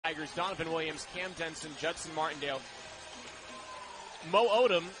Tigers. Donovan Williams, Cam Denson, Judson Martindale, Mo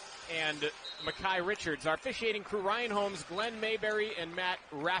Odom, and Makai Richards. Our officiating crew, Ryan Holmes, Glenn Mayberry, and Matt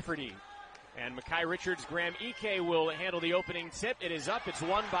Rafferty. And Makai Richards, Graham Ike will handle the opening tip. It is up. It's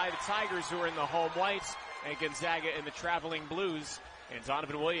won by the Tigers, who are in the home whites, and Gonzaga in the traveling blues. And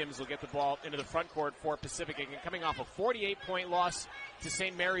Donovan Williams will get the ball into the front court for Pacific, and coming off a 48-point loss to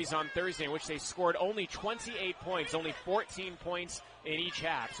St. Mary's on Thursday, in which they scored only 28 points, only 14 points in each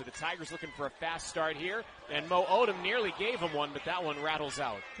half. So the Tigers looking for a fast start here, and Mo Odom nearly gave him one, but that one rattles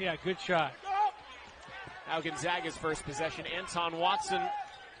out. Yeah, good shot. Now Gonzaga's first possession. Anton Watson,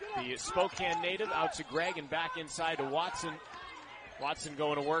 the Spokane native, out to Greg and back inside to Watson. Watson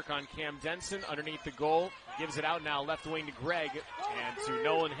going to work on Cam Denson underneath the goal. Gives it out now left wing to Greg and to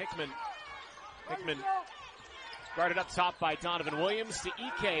Nolan Hickman. Hickman guarded up top by Donovan Williams to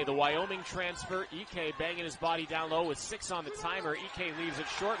Ike, the Wyoming transfer. Ike banging his body down low with 6 on the timer. Ike leaves it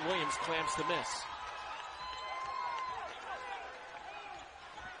short. Williams clamps the miss.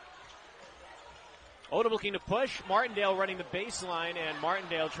 Odom looking to push. Martindale running the baseline, and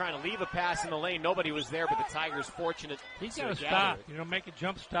Martindale trying to leave a pass in the lane. Nobody was there, but the Tigers fortunate. He's got to stop, make a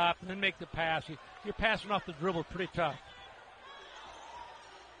jump stop, and then make the pass. You're passing off the dribble pretty tough.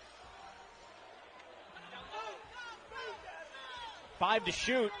 Five to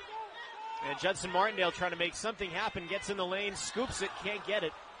shoot, and Judson Martindale trying to make something happen. Gets in the lane, scoops it, can't get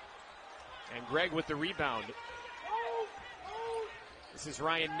it. And Greg with the rebound. This is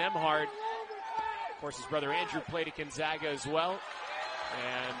Ryan Nemhard. Of course, his brother Andrew played at Gonzaga as well.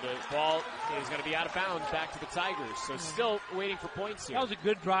 And the ball is going to be out of bounds back to the Tigers. So still waiting for points here. That was a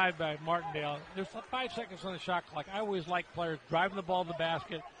good drive by Martindale. There's 5 seconds on the shot clock. I always like players driving the ball in the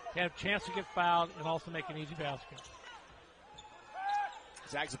basket, have a chance to get fouled, and also make an easy basket.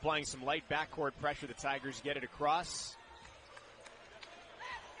 Zags applying some light backcourt pressure. The Tigers get it across.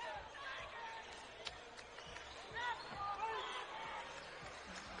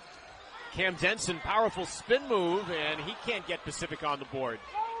 Cam Denson, powerful spin move, and he can't get Pacific on the board.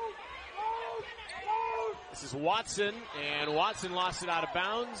 This is Watson, and Watson lost it out of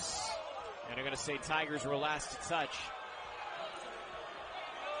bounds. And they're going to say Tigers were last to touch.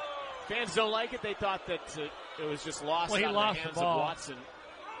 Fans don't like it. They thought that it was just lost out of the hands of Watson.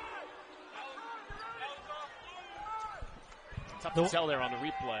 Tough to tell there on the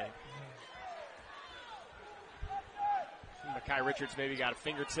replay. Makai Richards maybe got a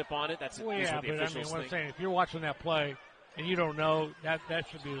fingertip on it. That's what the officials think. What I'm saying, if you're watching that play and you don't know, that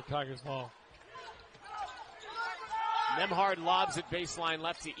should be the Tigers' ball. Nemhard lobs it baseline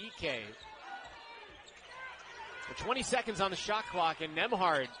left to Ike. For 20 seconds on the shot clock, and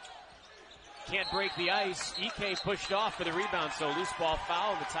Nemhard can't break the ice. Ike pushed off for the rebound, so loose ball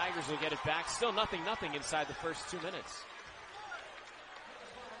foul, and the Tigers will get it back. Still nothing inside the first 2 minutes.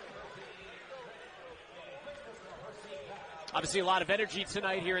 Obviously a lot of energy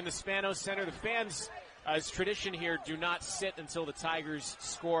tonight here in the Spanos Center. The fans, as tradition here, do not sit until the Tigers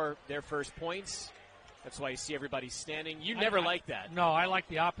score their first points. That's why you see everybody standing. You never like that. No, I like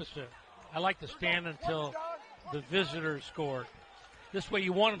the opposite. I like to stand until the visitors score. This way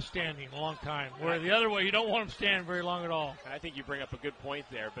you want them standing a long time, where the other way you don't want them standing very long at all. And I think you bring up a good point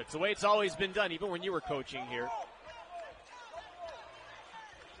there, but it's the way it's always been done, even when you were coaching here.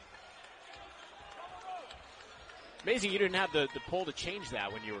 Amazing you didn't have the pull to change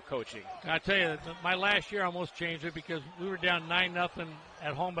that when you were coaching. I tell you, my last year I almost changed it because we were down 9-0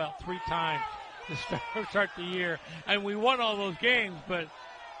 at home about 3 times to start the year. And we won all those games, but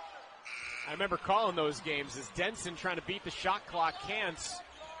I remember calling those games as Denson trying to beat the shot clock can't.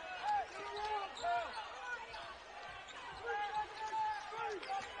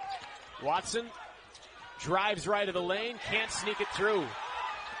 Watson drives right of the lane, can't sneak it through.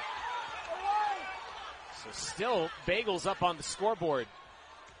 So still Bagels up on the scoreboard.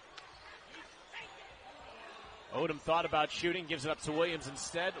 Odom thought about shooting, gives it up to Williams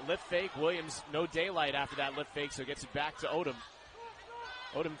instead. Lift fake, Williams no daylight after that lift fake, so gets it back to Odom.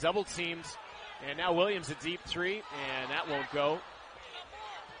 Odom double teamed, and now Williams a deep 3, and that won't go.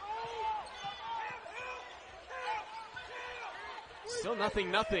 Still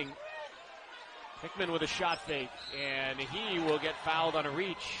nothing. Hickman with a shot fake, and he will get fouled on a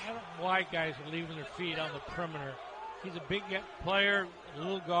reach. I don't know why guys are leaving their feet on the perimeter. He's a big player, a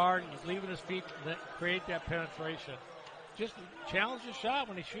little guard. He's leaving his feet to create that penetration. Just challenge the shot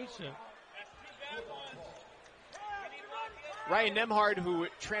when he shoots it. Ryan Nemhard, who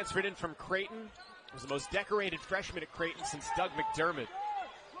transferred in from Creighton, was the most decorated freshman at Creighton since Doug McDermott.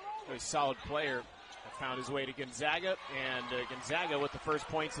 Very solid player. Found his way to Gonzaga, and Gonzaga with the first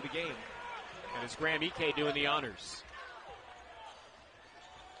points of the game. And it's Graham Ike doing the honors.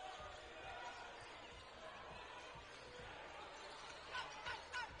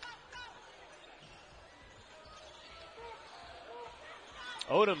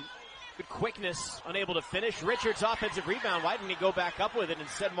 Odom, good quickness, unable to finish. Richards' offensive rebound. Why didn't he go back up with it?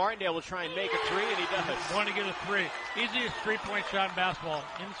 Instead, Martindale will try and make a three, and he does. Want to get a three. Easiest three-point shot in basketball.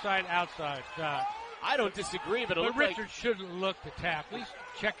 Inside, outside shot. I don't disagree, but it looked Richards like shouldn't look to tap. At least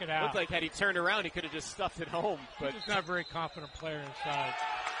check it out. Looked like had he turned around, he could have just stuffed it home. But he's not a very confident player inside.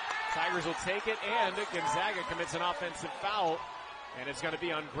 Tigers will take it, and Gonzaga commits an offensive foul, and it's going to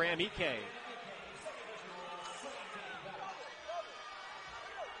be on Graham Ike.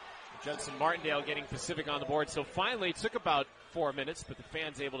 Judson Martindale getting Pacific on the board. So finally, it took about 4 minutes, but the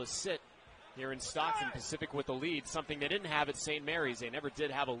fans able to sit here in Stockton. Pacific with the lead, something they didn't have at St. Mary's. They never did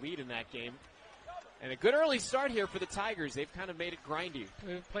have a lead in that game. And a good early start here for the Tigers. They've kind of made it grindy.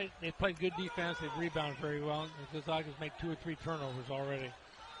 They played good defense. They've rebounded very well. The Tigers made 2 or 3 turnovers already.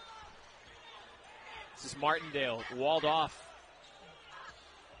 This is Martindale, walled off.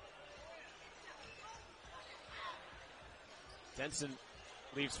 Denson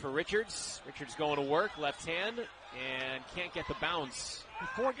leaves for Richards. Richards going to work, left hand, and can't get the bounce.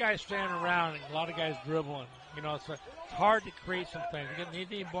 The 4 guys standing around and a lot of guys dribbling. You know, it's hard to create some things. You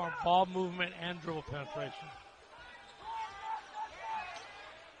need more ball movement and dribble penetration.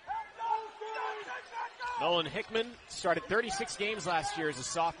 Nolan Hickman started 36 games last year as a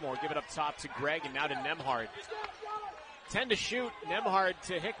sophomore. Give it up top to Gregg and now to Nembhard. 10 to shoot. Nembhard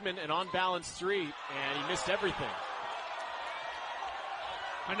to Hickman, an on-balance 3, and he missed everything.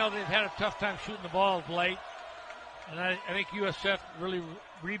 I know they've had a tough time shooting the ball of late, and I think USF really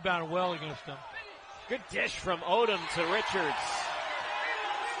rebounded well against them. Good dish from Odom to Richards.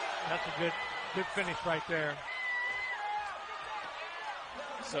 That's a good finish right there.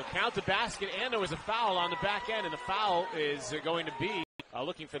 So count the basket, and there was a foul on the back end, and the foul is going to be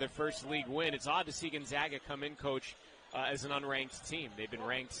looking for their first league win. It's odd to see Gonzaga come in, Coach, as an unranked team. They've been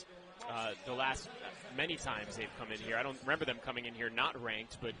ranked the last many times they've come in here. I don't remember them coming in here not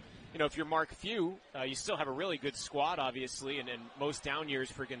ranked, but you know, if you're Mark Few, you still have a really good squad, obviously, and most down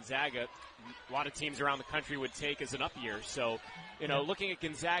years for Gonzaga, a lot of teams around the country would take as an up year. So, you know, looking at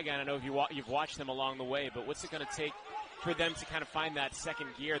Gonzaga, and I know you've watched them along the way, but what's it going to take for them to kind of find that second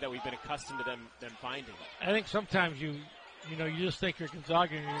gear that we've been accustomed to them finding? I think sometimes you just think you're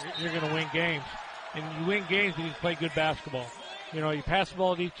Gonzaga and you're going to win games, and you win games because you play good basketball. You know, you pass the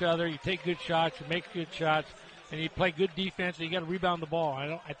ball to each other, you take good shots, you make good shots, and you play good defense, and you got to rebound the ball.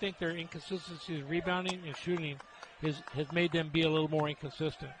 I think their inconsistency in rebounding and shooting has made them be a little more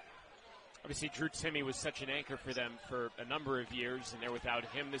inconsistent. Obviously, Drew Timme was such an anchor for them for a number of years, and they're without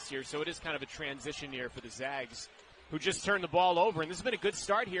him this year. So it is kind of a transition year for the Zags, who just turned the ball over. And this has been a good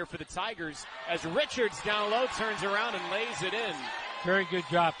start here for the Tigers as Richards down low turns around and lays it in. Very good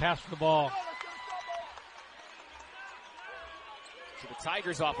job passing the ball. So the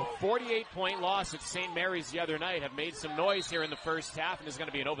Tigers, off a 48-point loss at St. Mary's the other night, have made some noise here in the first half, and there's going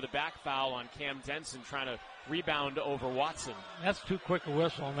to be an over-the-back foul on Cam Denson trying to rebound over Watson. That's too quick a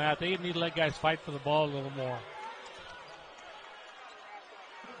whistle on that. They need to let guys fight for the ball a little more.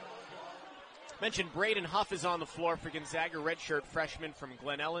 Mentioned Braden Huff is on the floor for Gonzaga, redshirt freshman from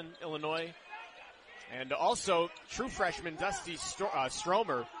Glen Ellen, Illinois. And also, true freshman Dusty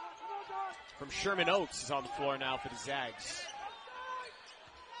Stromer from Sherman Oaks is on the floor now for the Zags.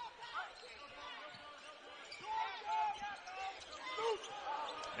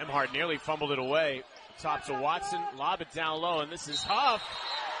 Nembhard nearly fumbled it away. Top to Watson, lob it down low, and this is Huff.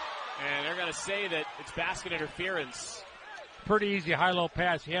 And they're going to say that it's basket interference. Pretty easy high-low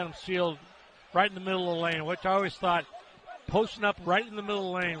pass. He had him sealed right in the middle of the lane, which I always thought posting up right in the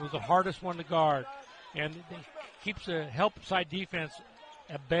middle of the lane was the hardest one to guard. And it keeps the help side defense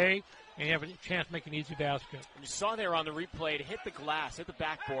at bay, and you have a chance to make an easy basket. You saw there on the replay, it hit the glass, hit the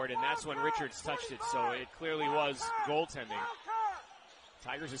backboard, and that's when Richards touched it. So it clearly was goaltending.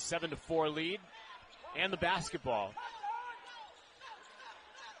 Tigers a 7-4 lead, and the basketball.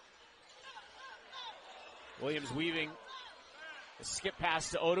 Williams weaving a skip pass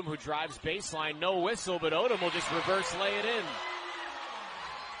to Odom, who drives baseline. No whistle, but Odom will just reverse lay it in.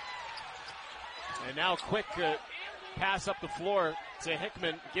 And now quick pass up the floor to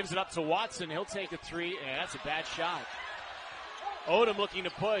Hickman. Gives it up to Watson. He'll take a three, and that's a bad shot. Odom looking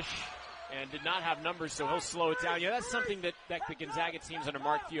to push and did not have numbers, so he'll slow it down. Yeah, that's something that the Gonzaga teams under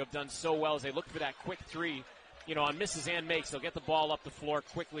Mark Few have done so well, is they look for that quick three. You know, on misses and makes, they'll get the ball up the floor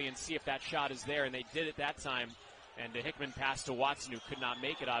quickly and see if that shot is there, and they did it that time. And the Hickman pass to Watson, who could not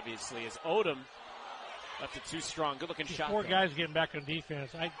make it, obviously, as Odom left it too strong. Good-looking shot. 4 guys getting back on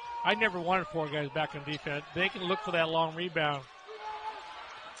defense. I never wanted 4 guys back on defense. They can look for that long rebound.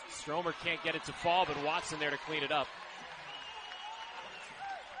 Stromer can't get it to fall, but Watson there to clean it up.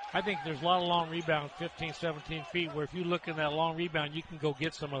 I think there's a lot of long rebounds, 15, 17 feet, where if you look in that long rebound, you can go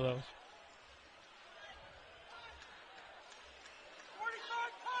get some of those.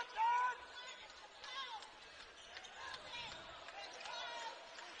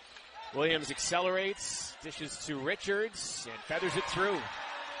 Williams accelerates, dishes to Richards, and feathers it through.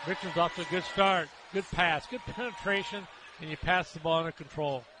 Richards off to a good start. Good pass, good penetration, and you pass the ball under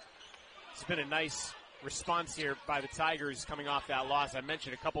control. It's been a nice response here by the Tigers coming off that loss. I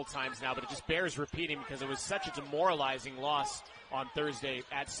mentioned a couple times now, but it just bears repeating because it was such a demoralizing loss on Thursday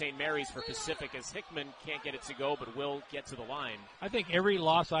at St. Mary's for Pacific, as Hickman can't get it to go but will get to the line. I think every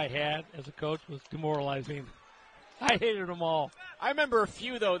loss I had as a coach was demoralizing. I hated them all. I remember a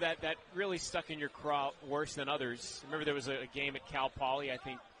few, though, that really stuck in your craw worse than others. I remember there was a game at Cal Poly. I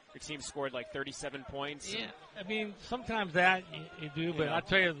think your team scored like 37 points. Yeah, I mean, sometimes that you do, but I'll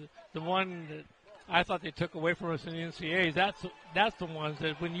tell you, the one that I thought they took away from us in the NCAAs, that's the ones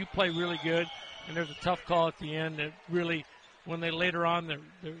that when you play really good and there's a tough call at the end, that really, when they later on,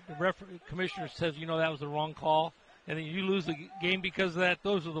 the commissioner says, that was the wrong call, and then you lose the game because of that,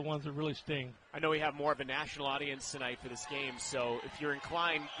 those are the ones that really sting. I know we have more of a national audience tonight for this game, so if you're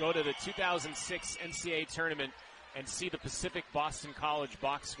inclined, go to the 2006 NCAA tournament and see the Pacific Boston College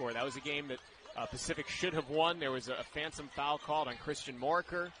box score. That was a game that Pacific should have won. There was a phantom foul called on Christian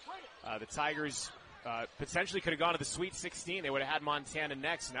Moriker. The Tigers potentially could have gone to the Sweet 16. They would have had Montana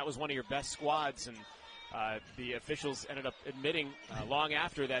next, and that was one of your best squads. And the officials ended up admitting long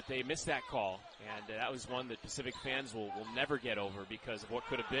after that they missed that call. And that was one that Pacific fans will never get over because of what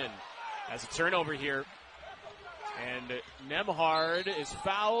could have been. As a turnover here, and Nemhard is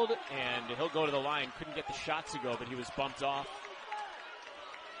fouled, and he'll go to the line. Couldn't get the shot to go, but he was bumped off.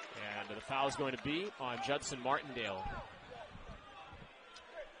 And the foul is going to be on Judson Martindale.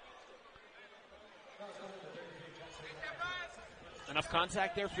 Enough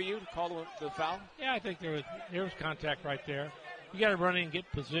contact there for you to call the foul? Yeah, I think there was contact right there. You got to run in and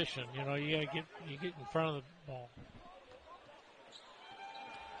get position. You got to get in front of the ball.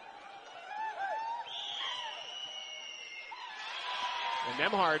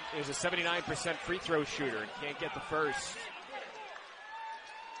 And Nemhard is a 79% free throw shooter and can't get the first.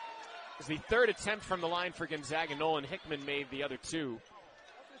 It's the third attempt from the line for Gonzaga. Nolan Hickman made the other two.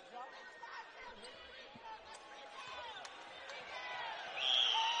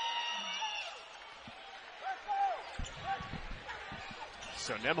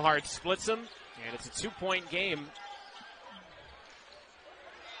 So Nemhard splits him, and it's a 2-point game.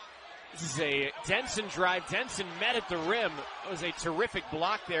 This is a Denson drive. Denson met at the rim. It was a terrific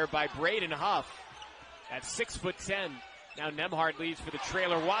block there by Braden Huff at 6'10". Now Nemhard leads for the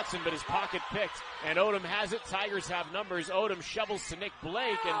trailer Watson, but his pocket picked. And Odom has it. Tigers have numbers. Odom shovels to Nick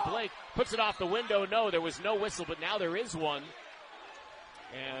Blake, and Blake puts it off the window. No, there was no whistle, but now there is one.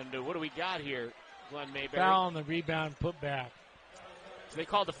 And what do we got here, Glenn Mayberry? Foul on the rebound, put back. So they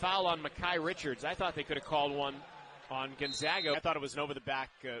called the foul on Mekhi Richards. I thought they could have called one on Gonzaga. I thought it was an over-the-back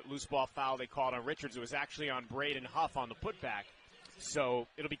loose ball foul they called on Richards. It was actually on Braden Huff on the putback. So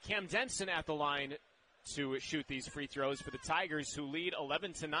it'll be Cam Denson at the line to shoot these free throws for the Tigers, who lead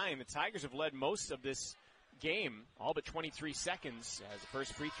 11-9. The Tigers have led most of this game, all but 23 seconds, as the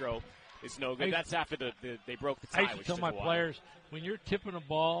first free throw is no good. That's after they broke the tie. I used to tell my players, when you're tipping a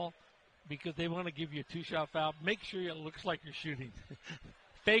ball because they want to give you a two-shot foul, make sure it looks like you're shooting.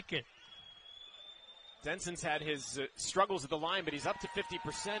 Fake it. Denson's had his struggles at the line, but he's up to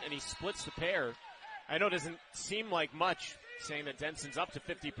 50%, and he splits the pair. I know it doesn't seem like much, saying that Denson's up to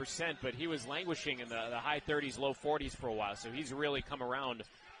 50%, but he was languishing in the high 30s, low 40s for a while, so he's really come around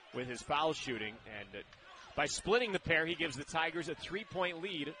with his foul shooting. And by splitting the pair, he gives the Tigers a 3-point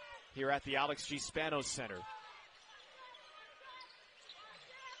lead here at the Alex G. Spanos Center.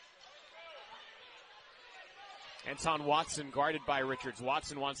 Anton Watson guarded by Richards.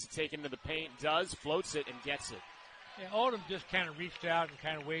 Watson wants to take into the paint, does, floats it, and gets it. Yeah, Odom just kind of reached out and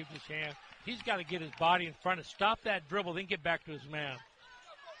kind of waved his hand. He's got to get his body in front and stop that dribble, then get back to his man.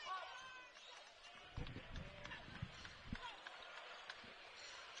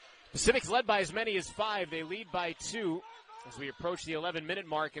 Pacific's led by as many as 5. They lead by 2 as we approach the 11-minute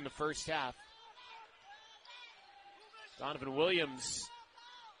mark in the first half. Donovan Williams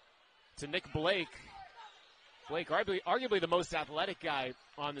to Nick Blake. Blake, arguably the most athletic guy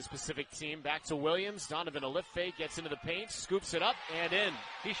on this Pacific team. Back to Williams. Donovan, a lift fake, gets into the paint, scoops it up, and in.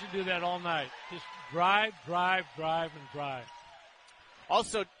 He should do that all night. Just drive, drive, drive, and drive.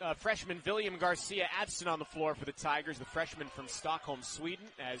 Also, freshman William Garcia Adston on the floor for the Tigers, the freshman from Stockholm, Sweden,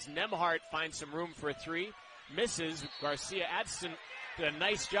 as Nemhard finds some room for a three. Misses. Garcia Adston did a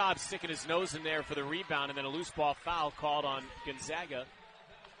nice job sticking his nose in there for the rebound, and then a loose ball foul called on Gonzaga.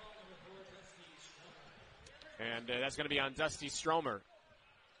 And that's going to be on Dusty Stromer.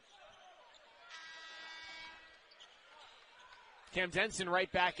 Cam Denson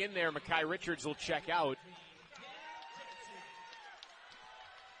right back in there. Makai Richards will check out.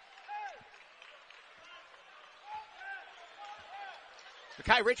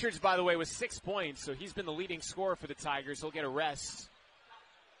 Makai Richards, by the way, was 6 points, so he's been the leading scorer for the Tigers. He'll get a rest.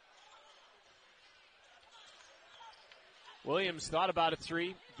 Williams thought about a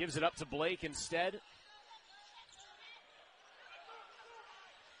three, gives it up to Blake instead.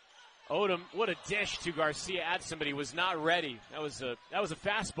 Odom, what a dish to Garcia Adson, but he was not ready. That was a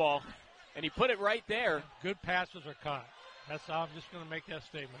fastball, and he put it right there. Good passes are caught. That's how I'm just going to make that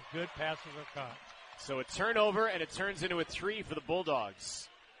statement. Good passes are caught. So a turnover, and it turns into a three for the Bulldogs.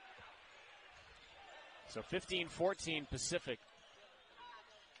 So 15-14 Pacific.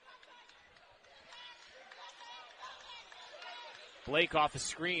 Blake off a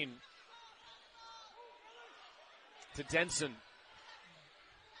screen to Denson.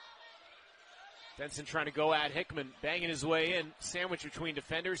 Denson trying to go at Hickman, banging his way in. Sandwich between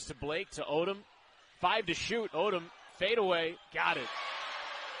defenders to Blake, to Odom. 5 to shoot. Odom, fade away, got it.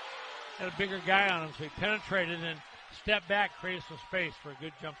 Had a bigger guy on him, so he penetrated and stepped back, created some space for a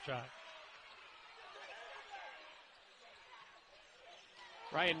good jump shot.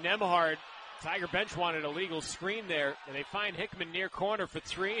 Ryan Nemhard, Tiger bench wanted a legal screen there, and they find Hickman near corner for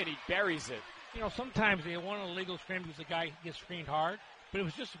three, and he buries it. You know, sometimes they want a legal screen because the guy gets screened hard, but it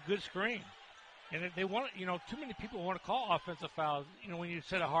was just a good screen. And they want, you know, too many people want to call offensive fouls, you know, when you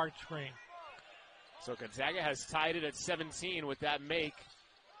set a hard screen. So Gonzaga has tied it at 17 with that make.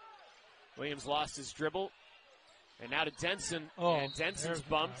 Williams lost his dribble. And now to Denson. Oh, and Denson's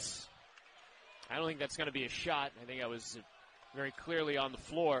bumped. I don't think that's going to be a shot. I think I was very clearly on the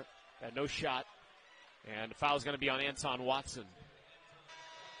floor. No shot. And the foul is going to be on Anton Watson.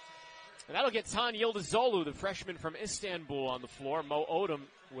 And that'll get Tan Yıldızoğlu, the freshman from Istanbul, on the floor. Mo Odom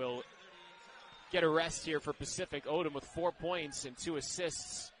will get a rest here for Pacific. Odom with 4 points and 2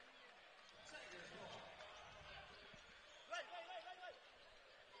 assists.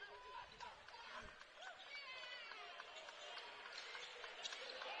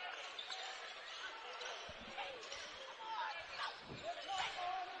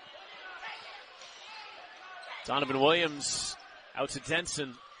 Donovan Williams out to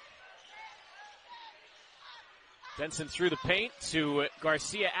Denson. Denson through the paint to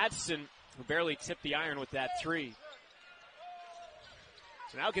Garcia Adson, who barely tipped the iron with that three.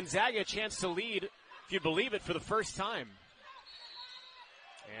 So now Gonzaga a chance to lead, if you believe it, for the first time.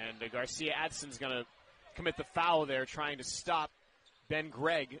 And Garcia Adson's going to commit the foul there, trying to stop Ben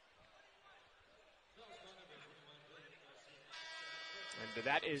Gregg. And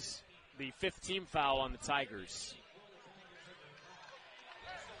that is the 5th team foul on the Tigers.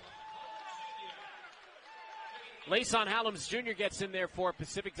 Layson Hallams Jr. gets in there for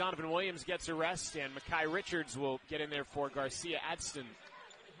Pacific. Donovan Williams gets a rest, and Makai Richards will get in there for Garcia Adson.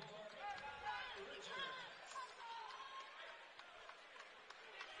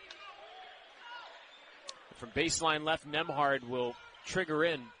 From baseline left, Nemhard will trigger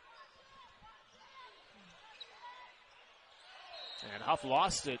in. And Huff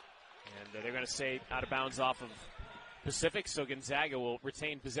lost it, and they're going to say out of bounds off of Pacific, so Gonzaga will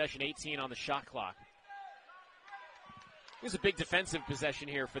retain possession, 18 on the shot clock. There's a big defensive possession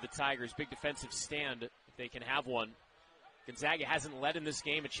here for the Tigers, big defensive stand if they can have one. Gonzaga hasn't led in this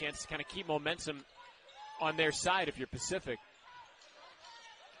game, a chance to kind of keep momentum on their side if you're Pacific.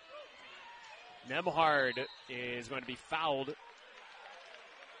 Nemhard is going to be fouled.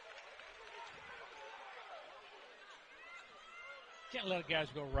 Can't let guys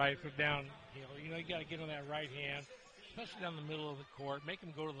go right for downhill. You know, you got to get on that right hand, especially down the middle of the court. Make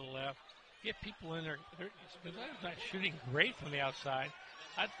them go to the left. Get people in there. Gonzaga's not shooting great from the outside.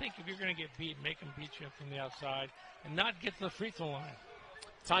 I think if you're going to get beat, make them beat you from the outside and not get to the free throw line.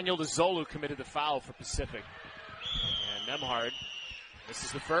 Tan Yıldızoğlu committed the foul for Pacific. And Nemhard, this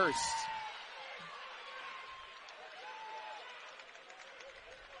is the first.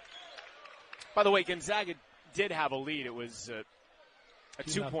 By the way, Gonzaga did have a lead. It was a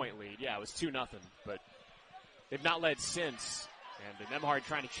 2-point lead. Yeah, it was 2-0, but they've not led since. And Nemhard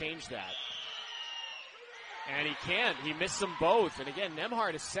trying to change that. And he can't. He missed them both. And again,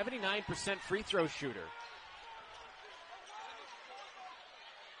 Nemhard is 79% free throw shooter.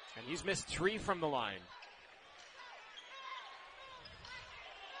 And he's missed 3 from the line.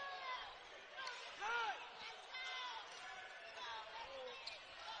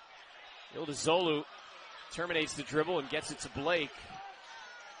 Yıldızoğlu terminates the dribble and gets it to Blake.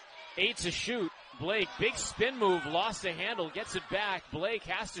 8 to shoot. Blake, big spin move, lost a handle, gets it back. Blake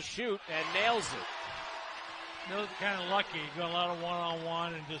has to shoot and nails it. those are kind of lucky. You go a lot of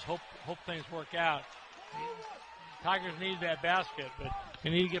one-on-one and just hope things work out. Tigers need that basket, but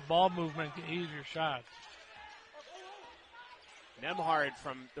you need to get ball movement, get easier shots. Nembhard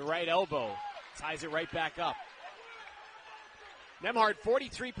from the right elbow ties it right back up. Nembhard,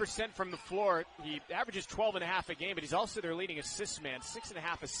 43% from the floor. He averages 12.5 a game, but he's also their leading assist man,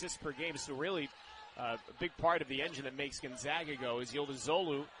 6.5 assists per game. So really a big part of the engine that makes Gonzaga go is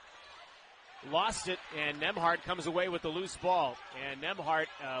Yildizolu. Lost it, and Nembhard comes away with the loose ball. And Nembhard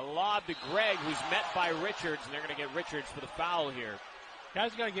lobbed to Gregg, who's met by Richards, and they're going to get Richards for the foul here.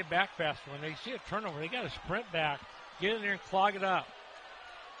 Guys got to get back faster. When they see a turnover, they got to sprint back, get in there and clog it up.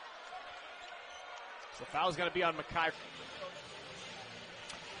 So the foul's going to be on Mackay.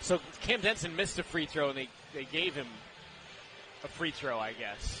 So Cam Denson missed a free throw, and they gave him a free throw, I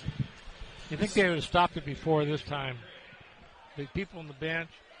guess. You think they would have stopped it before this time? The people on the bench.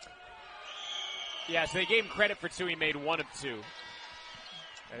 Yeah, so they gave him credit for two. He made 1 of 2.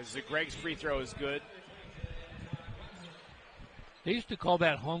 As Gregg's free throw is good. They used to call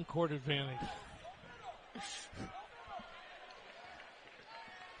that home court advantage.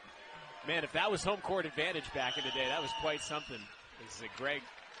 Man, if that was home court advantage back in the day, that was quite something. As Gregg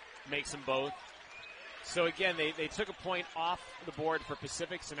makes them both. So again, they took a point off the board for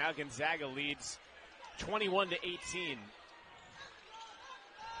Pacific, so now Gonzaga leads 21-18.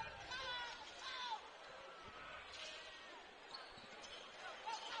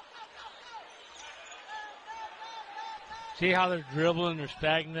 See how they're dribbling, they're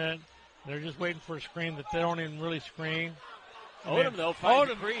stagnant. They're just waiting for a screen that they don't even really screen. Odom, though,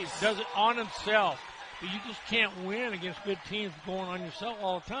 finds Breeze. Does it on himself. But you just can't win against good teams going on yourself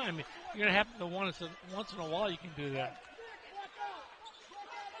all the time. You're going to happen to once in a while you can do that.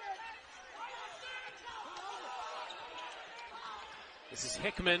 This is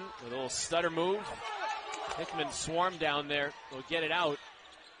Hickman with a little stutter move. Hickman swarmed down there. Will get it out.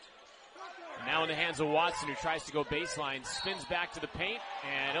 And now in the hands of Watson, who tries to go baseline, spins back to the paint,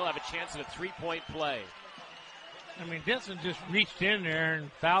 and he'll have a chance at a three-point play. I mean, Denson just reached in there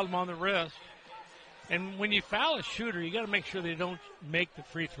and fouled him on the wrist. And when you foul a shooter, you got to make sure they don't make the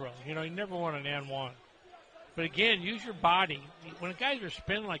free throw. You know, you never want an and one. But again, use your body. When guys are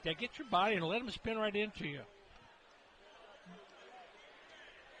spinning like that, get your body and let them spin right into you.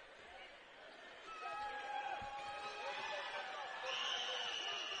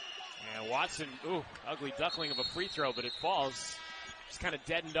 And Watson, ugly duckling of a free throw, but it falls. Just kind of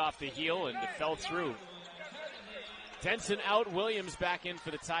deadened off the heel and it fell through. Denson out, Williams back in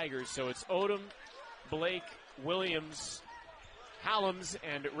for the Tigers. So it's Odom, Blake, Williams, Hallems,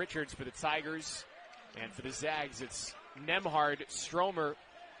 and Richards for the Tigers. And for the Zags, it's Nembhard, Stromer,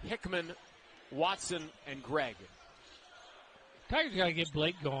 Hickman, Watson, and Gregg. Tigers got to get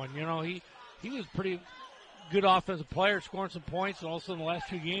Blake going. You know, he was pretty good offensive player, scoring some points, and also in the last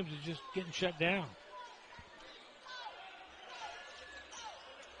 2 games he's just getting shut down.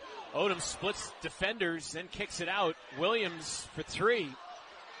 Odom splits defenders, then kicks it out. Williams for 3.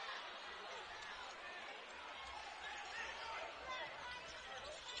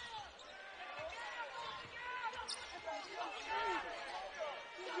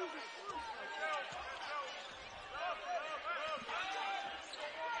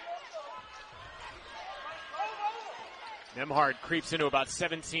 Nembhard creeps into about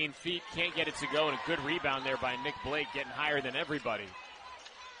 17 feet, can't get it to go, and a good rebound there by Nick Blake, getting higher than everybody.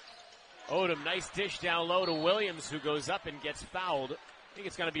 Odom, nice dish down low to Williams, who goes up and gets fouled. I think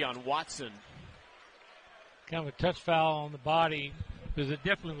it's going to be on Watson. Kind of a touch foul on the body, because it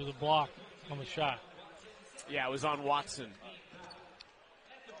definitely was a block on the shot. Yeah, it was on Watson.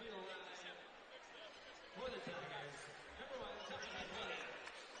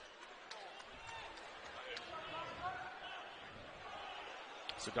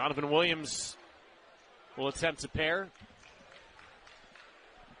 So Donovan Williams will attempt to pair.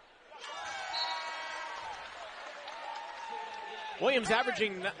 Williams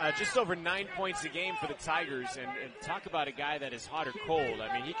averaging just over 9 points a game for the Tigers, and talk about a guy that is hot or cold.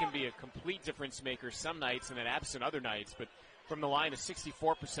 I mean, he can be a complete difference maker some nights and then absent other nights, but from the line, a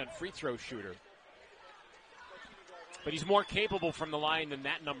 64% free throw shooter. But he's more capable from the line than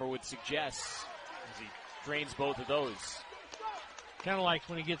that number would suggest, as he drains both of those. Kind of like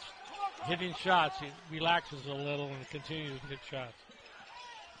when he gets hitting shots, he relaxes a little and continues to hit shots.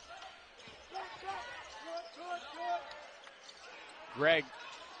 Gregg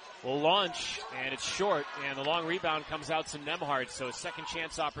will launch, and it's short, and the long rebound comes out to Nembhard, so a second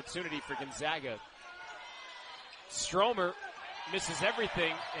chance opportunity for Gonzaga. Stromer misses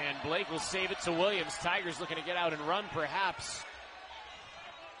everything, and Blake will save it to Williams. Tigers looking to get out and run, perhaps.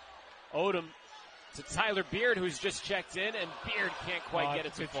 Odom to Tyler Beard, who's just checked in, and Beard can't quite get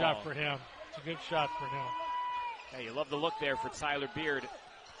it to fall. It's a good shot for him. It's a good shot for him. Hey, you love the look there for Tyler Beard.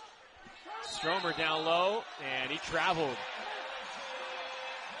 Stromer down low, and he traveled.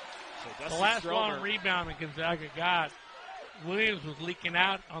 So the last long rebound that Gonzaga got, Williams was leaking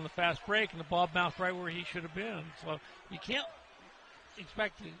out on the fast break, and the ball bounced right where he should have been. So you can't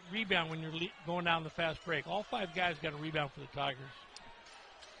expect to rebound when you're going down the fast break. All 5 guys got a rebound for the Tigers.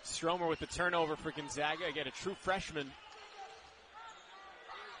 Stromer with the turnover for Gonzaga. Again, a true freshman.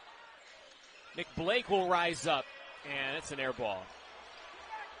 Nick Blake will rise up, and it's an air ball.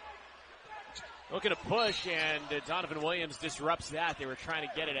 Looking to push, and Donovan Williams disrupts that. They were trying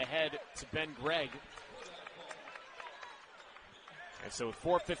to get it ahead to Ben Gregg. And so with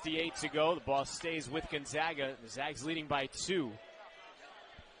 4:58 to go, the ball stays with Gonzaga. The Zags leading by 2.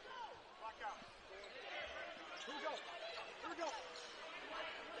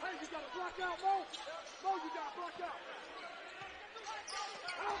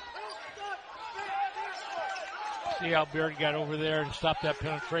 See how Beard got over there and stopped that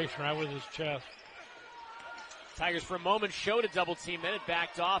penetration right with his chest. Tigers for a moment showed a double team, then it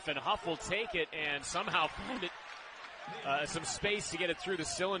backed off, and Huff will take it and somehow find it some space to get it through the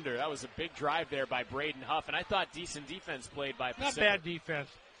cylinder. That was a big drive there by Braden Huff, and I thought decent defense played by Pacific. Not bad defense.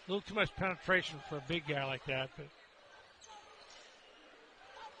 A little too much penetration for a big guy like that. But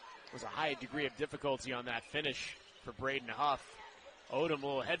it was a high degree of difficulty on that finish for Braden Huff. Odom, a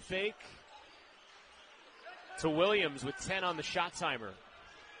little head fake to Williams with 10 on the shot timer.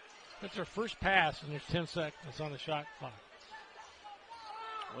 That's their first pass, and there's 10 seconds on the shot clock.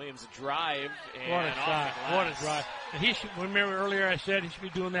 Williams a drive, and what a shot! What a drive! And he should. Remember earlier I said he should be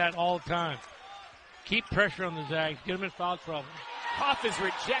doing that all the time. Keep pressure on the Zags. Get them in foul trouble. Huff is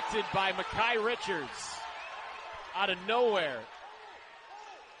rejected by Makai Richards out of nowhere.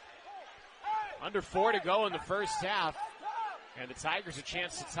 Under 4 to go in the first half, and the Tigers a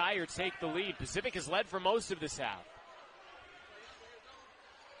chance to tie or take the lead. Pacific has led for most of this half.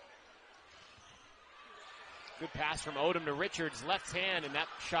 Good pass from Odom to Richards, left hand, and that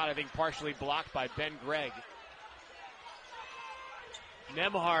shot, I think, partially blocked by Ben Gregg.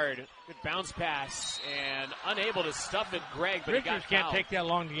 Nemhard, good bounce pass, and unable to stuff it, Gregg, but Richards he got can't fouled. take that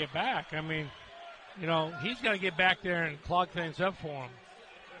long to get back. I mean, you know, he's got to get back there and clog things up for him.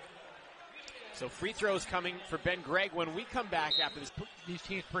 So free throws coming for Ben Gregg when we come back after this. These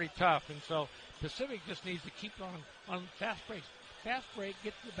teams pretty tough, and so Pacific just needs to keep on fast breaks. Fast break,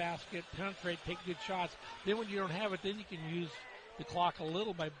 get to the basket, penetrate, take good shots. Then when you don't have it, then you can use the clock a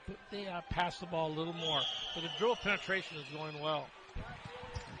little by pass the ball a little more. So the drill penetration is going well.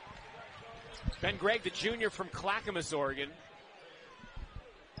 Ben Gregg, the junior from Clackamas, Oregon.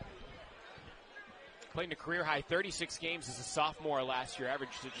 Played in a career-high 36 games as a sophomore last year,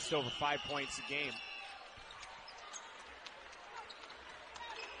 averaged just over 5 points a game.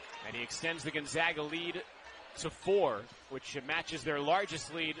 And he extends the Gonzaga lead to 4, which matches their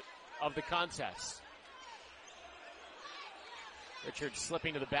largest lead of the contest. Richards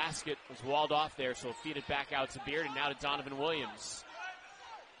slipping to the basket, was walled off there, so feed it back out to Beard, and now to Donovan Williams.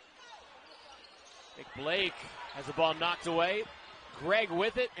 Nick Blake has the ball knocked away. Gregg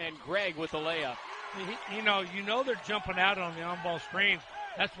with it, and Gregg with the layup. You know they're jumping out on the on-ball screens.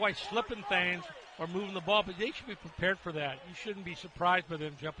 That's why slipping things or moving the ball, but they should be prepared for that. You shouldn't be surprised by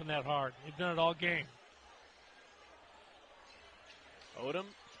them jumping that hard. They've done it all game. Odom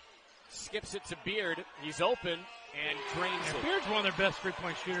skips it to Beard. He's open and drains it. Beard's one of their best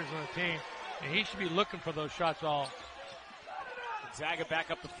three-point shooters on the team, and he should be looking for those shots all. Gonzaga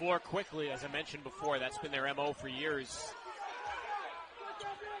back up the floor quickly, as I mentioned before. That's been their MO for years.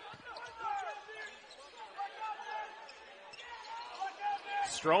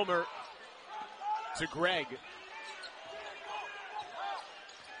 Stromer to Gregg.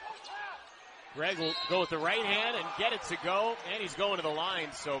 Gregg will go with the right hand and get it to go, and he's going to the line.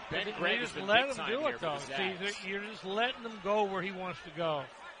 So Ben Gregg has been big time here for the Zags. See, you're just letting him go where he wants to go,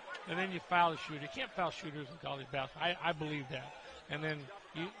 and then you foul the shooter. You can't foul shooters in college basketball. I believe that. And then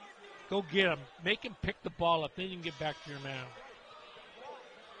you go get him, make him pick the ball up. Then you can get back to your man.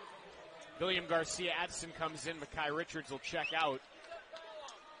 William Garcia Addison comes in. Makai Richards will check out.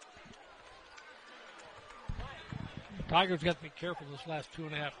 Tigers got to be careful this last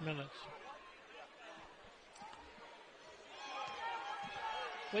 2.5 minutes.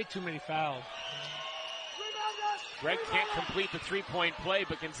 Way too many fouls. Gregg can't complete the three-point play,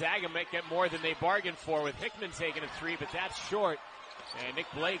 but Gonzaga might get more than they bargained for with Hickman taking a three, but that's short. And Nick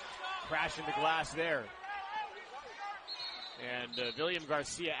Blake crashing the glass there. And William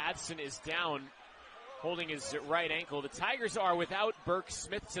Garcia Addison is down, holding his right ankle. The Tigers are without Burke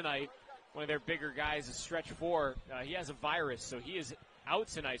Smith tonight. one of their bigger guys, a stretch 4. He has a virus, so he is out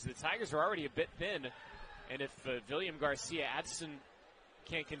tonight. So the Tigers are already a bit thin. And if William Garcia Addison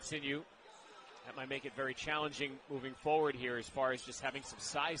can't continue, that might make it very challenging moving forward here as far as just having some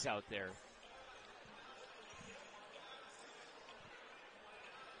size out there.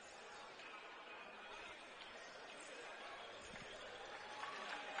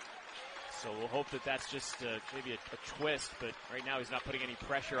 So we'll hope that that's just maybe a twist, but right now he's not putting any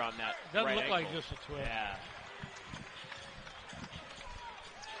pressure on that. Doesn't right look ankle. like just a twist. Yeah.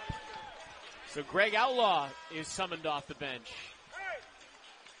 So Greg Outlaw is summoned off the bench. Hey,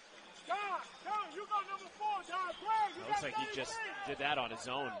 Don, you got number 4, Don. Greg, you Looks got like he just did that on his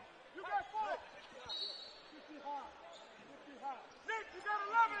own. You got 4. Nick, you got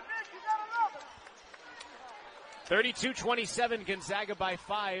 11. Nick, you got 11. 32-27, Gonzaga by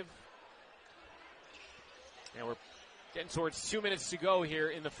 5. And we're getting towards 2 minutes to go here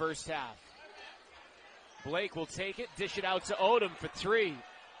in the first half. Blake will take it, dish it out to Odom for 3.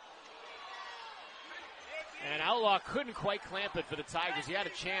 And Outlaw couldn't quite clamp it for the Tigers. He had a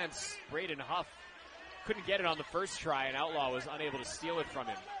chance. Braden Huff couldn't get it on the first try, and Outlaw was unable to steal it from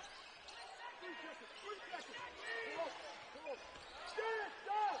him.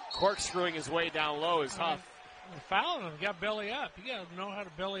 Corkscrewing his way down low is Huff. Fouling him, got belly up. You got to know how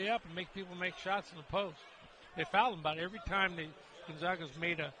to belly up and make people make shots in the post. They foul him about every time Gonzaga's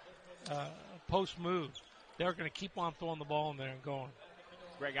made a post move. They're going to keep on throwing the ball in there and going.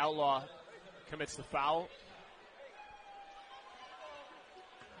 Greg Outlaw commits the foul.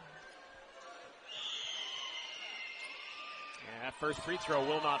 And that first free throw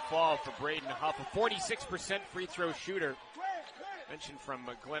will not fall for Braden Huff, a 46% free throw shooter. Mentioned from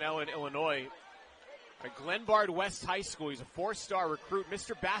Glen Ellen, Illinois. At Glenbard West High School, he's a 4-star recruit,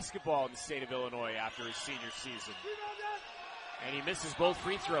 Mr. Basketball in the state of Illinois after his senior season. And he misses both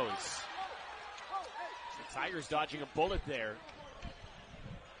free throws. The Tigers dodging a bullet there.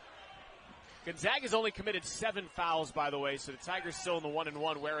 Gonzaga's only committed 7 fouls, by the way, so the Tigers still in the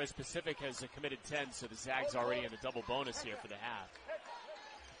 1-1, whereas Pacific has committed 10, so the Zags already in the double bonus here for the half.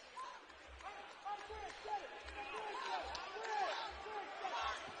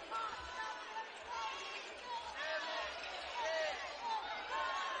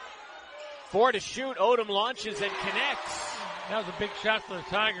 Four to shoot. Odom launches and connects. That was a big shot for the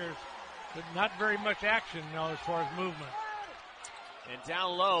Tigers, but not very much action, as far as movement. And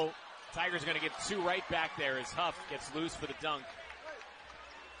down low, Tigers are going to get 2 right back there as Huff gets loose for the dunk.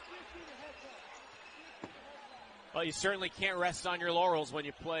 Well, you certainly can't rest on your laurels when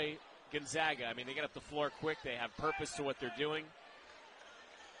you play Gonzaga. I mean, they get up the floor quick. They have purpose to what they're doing.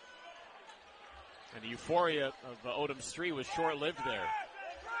 And the euphoria of Odom's 3 was short-lived there.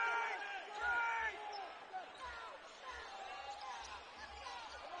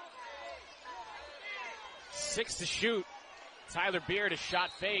 6 to shoot. Tyler Beard, a shot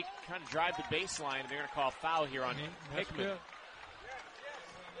fake, kind of drive the baseline, and they're going to call a foul here on Hickman. Good.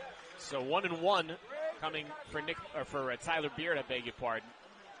 So 1-1 coming for Tyler Beard, I beg your pardon.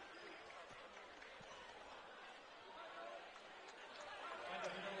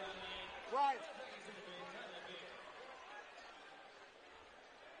 Right.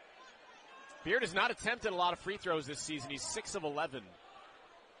 Beard has not attempted a lot of free throws this season. He's 6 of 11.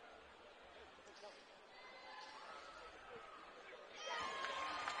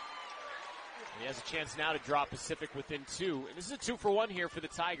 He has a chance now to draw Pacific within 2. And this is a 2-for-1 here for the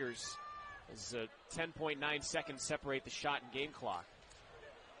Tigers, as 10.9 seconds separate the shot and game clock.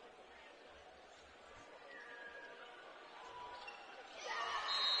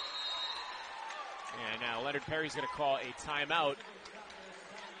 And now Leonard Perry's going to call a timeout.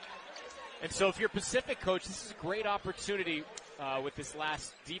 And so if you're Pacific, coach, this is a great opportunity with this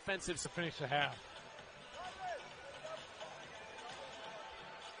last defensive to finish the half.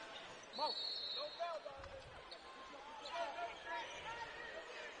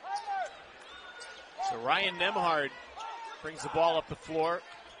 So Ryan Nemhard brings the ball up the floor.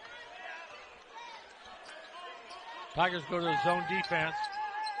 Tigers go to the zone defense.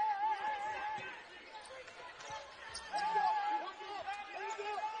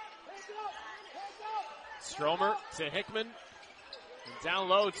 Stromer to Hickman. And down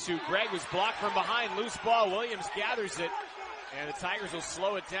low to Gregg, who's blocked from behind. Loose ball. Williams gathers it. And the Tigers will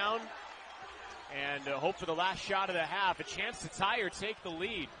slow it down and hope for the last shot of the half. A chance to tie or take the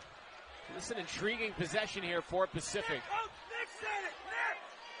lead. This is an intriguing possession here for Pacific.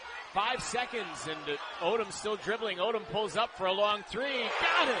 5 seconds, and Odom still dribbling. Odom pulls up for a long 3.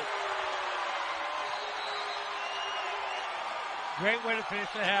 Got it! Great way to finish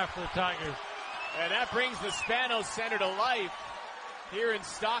the half for the Tigers. And that brings the Spanos Center to life here in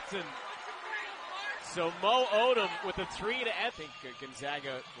Stockton. So Mo Odom with a 3 to end. I think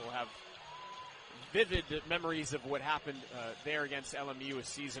Gonzaga will have vivid memories of what happened there against LMU a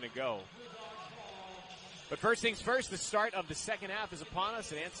season ago. But first things first, the start of the second half is upon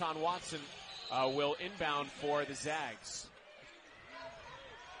us, and Anton Watson will inbound for the Zags.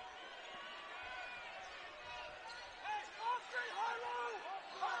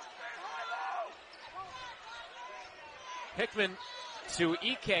 Hickman to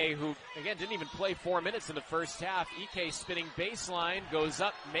Ike, who, again, didn't even play 4 minutes in the first half. Ike spinning baseline, goes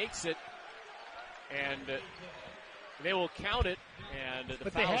up, makes it, and they will count it, and the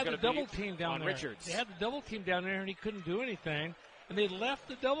but foul's they had going the to double be team down on there. Richards. They had the double team down there, and he couldn't do anything. And they left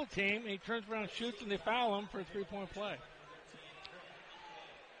the double team, and he turns around and shoots, and they foul him for a three-point play.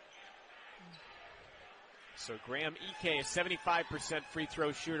 So Graham Ike, a 75% free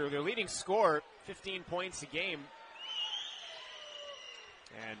throw shooter. Their leading scorer, 15 points a game.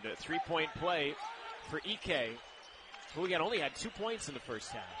 And a three-point play for Ike, who again only had 2 points in the first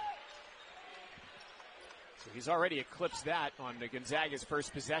half. So he's already eclipsed that on Gonzaga's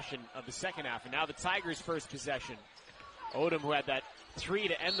first possession of the second half. And now the Tigers' first possession. Odom, who had that 3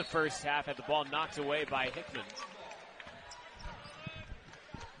 to end the first half, had the ball knocked away by Hickman.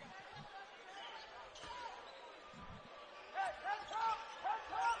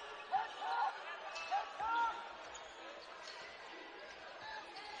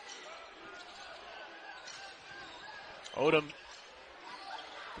 Odom,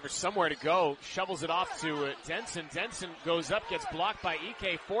 there's somewhere to go, shovels it off to Denson. Denson goes up, gets blocked by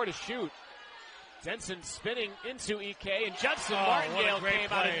Ike, 4 to shoot. Denson spinning into Ike, and Judson Martindale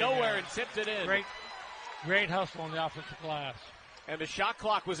came out of nowhere and tipped it in. Great hustle on the offensive glass. And the shot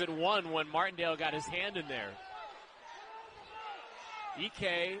clock was at 1 when Martindale got his hand in there.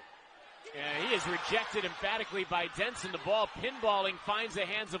 Ike, he is rejected emphatically by Denson. The ball pinballing finds the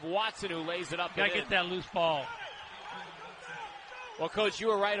hands of Watson, who lays it up. Got to get that loose ball. Well, Coach, you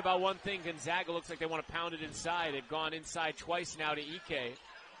were right about one thing. Gonzaga looks like they want to pound it inside. They've gone inside twice now to Ike.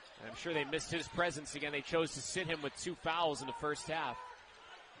 I'm sure they missed his presence again. They chose to sit him with 2 fouls in the first half.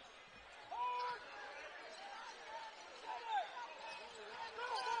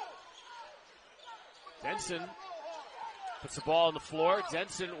 Denson puts the ball on the floor.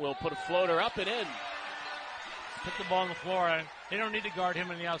 Denson will put a floater up and in. Put the ball on the floor. And they don't need to guard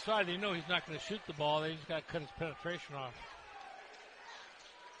him on the outside. They know he's not going to shoot the ball. They just got to cut his penetration off.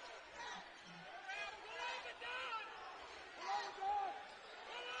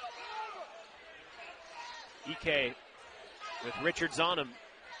 Ike with Richards on him.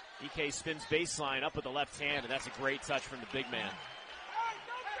 Ike spins baseline up with the left hand, and that's a great touch from the big man.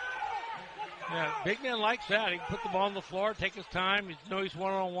 Yeah, big man likes that. He can put the ball on the floor, take his time. You know he's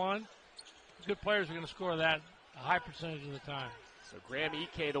one-on-one. Good players are going to score that a high percentage of the time. So Graham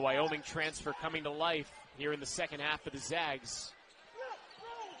Ike, the Wyoming transfer, coming to life here in the second half for the Zags.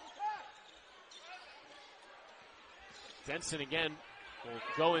 Denson again will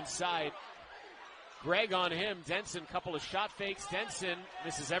go inside. Greg on him. Denson, couple of shot fakes. Denson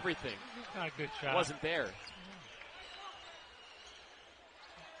misses everything. Not a good shot. Wasn't there.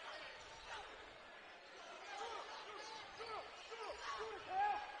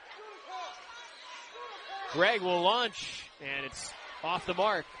 Greg will launch, and it's off the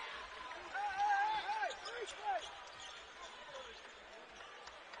mark.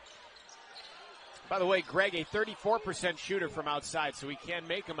 By the way, Greg, a 34% shooter from outside, so he can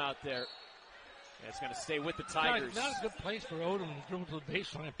make him out there. And it's going to stay with the Tigers. Not a good place for Odom to dribble to the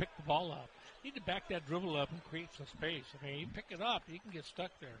baseline and pick the ball up. You need to back that dribble up and create some space. I mean, you pick it up, you can get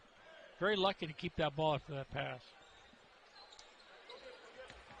stuck there. Very lucky to keep that ball after that pass.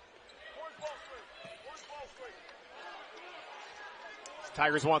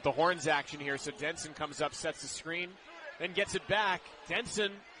 Tigers want the horns action here, so Denson comes up, sets the screen, then gets it back.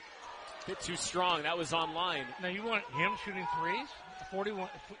 Denson, a bit too strong. That was online. Now you want him shooting threes?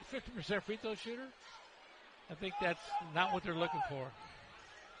 50% free throw shooter? I think that's not what they're looking for.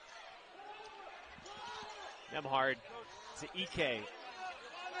 Nemhard to Ike.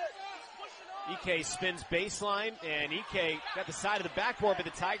 Ike spins baseline, and Ike got the side of the backboard, but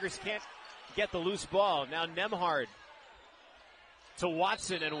the Tigers can't get the loose ball. Now Nemhard to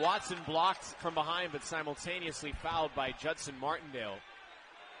Watson, and Watson blocked from behind, but simultaneously fouled by Judson Martindale.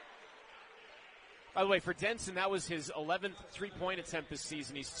 By the way, for Denson, that was his 11th three-point attempt this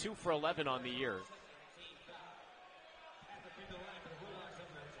season. He's 2 for 11 on the year.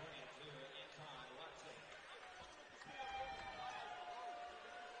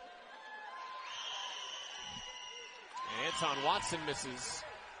 And Anton Watson misses.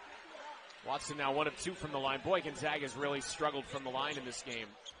 Watson now 1 of 2 from the line. Boy, Gonzaga's really struggled from the line in this game.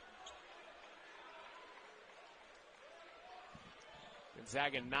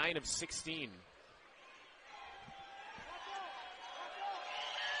 Gonzaga 9 of 16.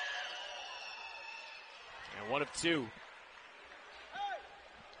 And 1 of 2.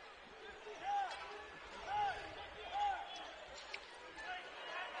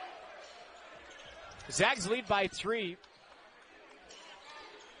 Zags lead by 3.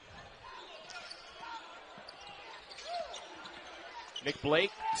 Nick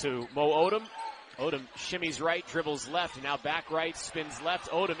Blake to Mo Odom. Odom shimmies right, dribbles left, and now back right, spins left.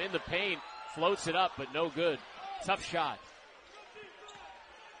 Odom in the paint, floats it up, but no good. Tough shot.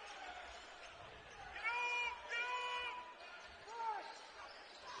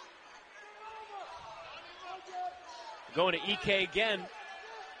 Going to Ike again.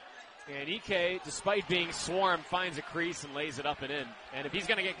 And Ike, despite being swarmed, finds a crease and lays it up and in. And if he's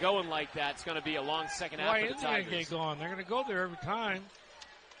going to get going like that, it's going to be a long second half for the Tigers. Why isn't he going to get going? They're going to go there every time.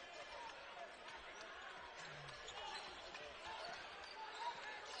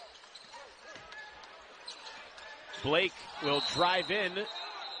 Blake will drive in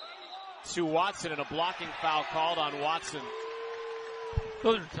to Watson, and a blocking foul called on Watson.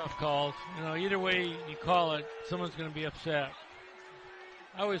 Those are tough calls. You know, either way you call it, someone's going to be upset.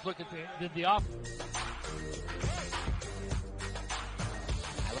 I always look at the off.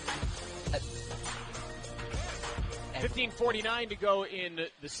 15:49 to go in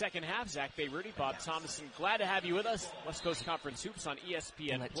the second half. Zach Bay, Rudy, Bob Thomason, glad to have you with us. West Coast Conference Hoops on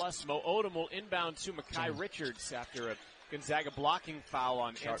ESPN Plus. Mo Odom will inbound to Makai Richards after a Gonzaga blocking foul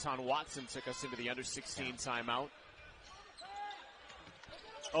on Anton Watson took us into the under-16 timeout.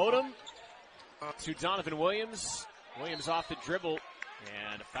 Odom to Donovan Williams. Williams off the dribble,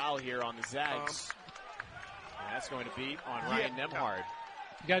 and a foul here on the Zags. And that's going to be on Ryan Nembhard.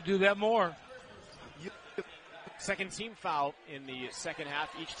 You got to do that more. Second team foul in the second half.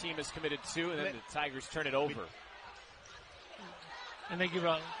 Each team has committed 2, and then the Tigers turn it over. And they give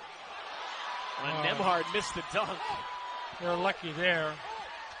up. Nembhard missed the dunk. They're lucky there.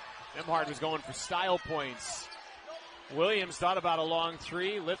 Nembhard was going for style points. Williams thought about a long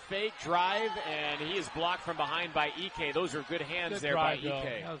 3, lift fake, drive, and he is blocked from behind by Ike. Those are good hands good there drive, by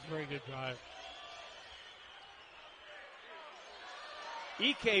Ike. That was a very good drive.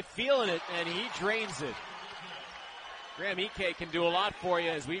 Ike feeling it, and he drains it. Graham Ike can do a lot for you,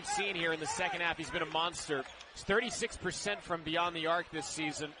 as we've seen here in the second half. He's been a monster. He's 36% from beyond the arc this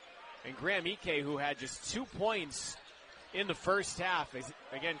season. And Graham Ike, who had just 2 points in the first half, is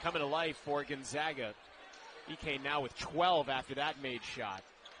again coming to life for Gonzaga. Ike now with 12 after that made shot.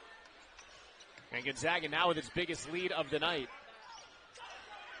 And Gonzaga now with its biggest lead of the night.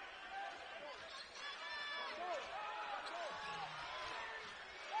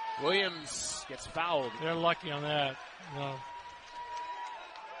 Williams gets fouled. They're lucky on that. No.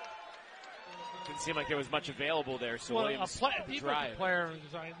 Didn't seem like there was much available there, so Williams drive. Player,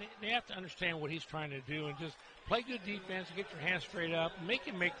 they have to understand what he's trying to do and just play good defense, get your hands straight up, make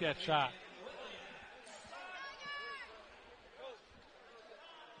him make that shot.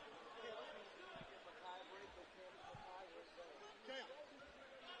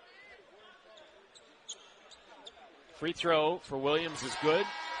 Free throw for Williams is good.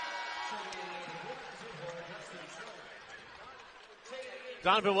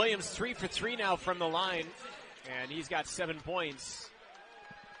 Donovan Williams 3 for 3 now from the line, and he's got 7 points.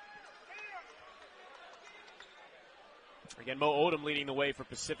 Again, Mo Odom leading the way for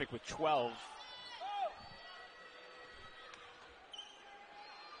Pacific with 12.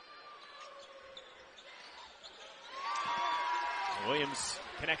 Williams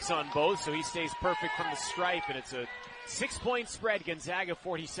connects on both, so he stays perfect from the stripe, and it's a 6-point spread. Gonzaga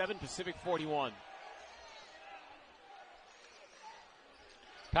 47, Pacific 41.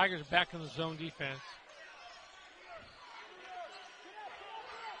 Tigers back in the zone defense.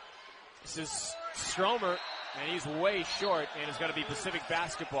 This is Stromer, and he's way short, and it's going to be Pacific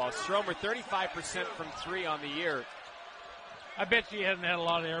basketball. Stromer 35% from 3 on the year. I bet you he hasn't had a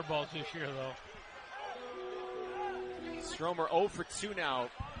lot of air balls this year, though. Stromer 0 for 2 now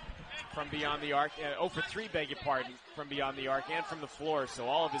from beyond the arc. 0 for 3, beg your pardon, from beyond the arc and from the floor. So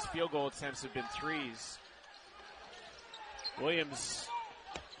all of his field goal attempts have been 3s. Williams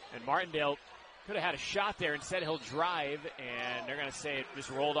and Martindale could have had a shot there. Instead, he'll drive, and they're going to say it just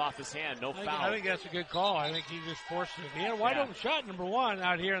rolled off his hand. No foul. I think that's a good call. I think he just forced it. He had a wide open shot, number 1,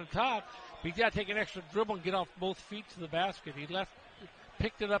 out here on the top. But he's got to take an extra dribble and get off both feet to the basket. He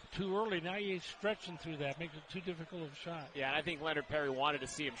picked it up too early. Now he's stretching through that. Makes it too difficult of a shot. Yeah, and I think Leonard Perry wanted to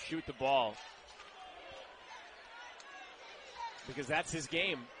see him shoot the ball, because that's his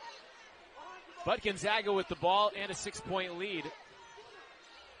game. But Gonzaga with the ball and a 6-point lead.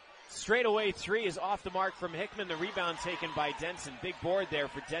 Straightaway three is off the mark from Hickman. The rebound taken by Denson. Big board there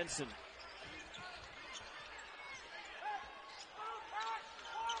for Denson.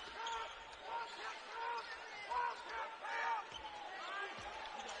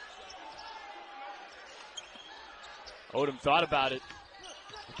 Odom thought about it,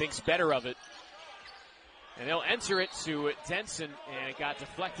 thinks better of it. And they'll enter it to Denson, and it got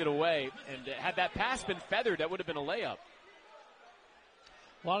deflected away. And had that pass been feathered, that would have been a layup.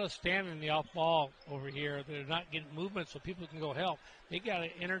 A lot of standing in the off ball over here. They're not getting movement so people can go help. They got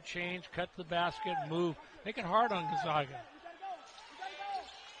to interchange, cut the basket, move. Make it hard on Gonzaga.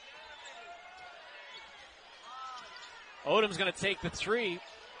 Odom's going to take the three,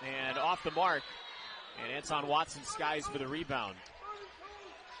 and off the mark. And Anton Watson skies for the rebound.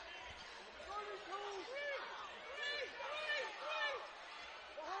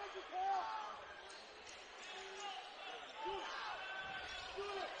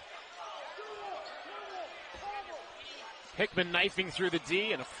 Hickman knifing through the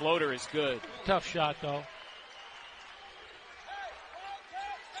D, and a floater is good. Tough shot, though.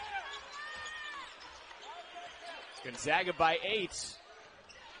 Gonzaga by 8.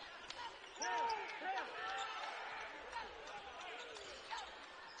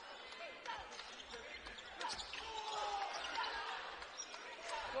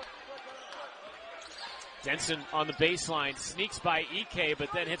 Denson on the baseline, sneaks by EK, but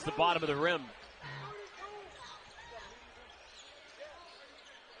then hits the bottom of the rim.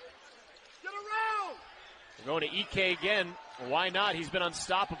 We're going to EK again. Why not? He's been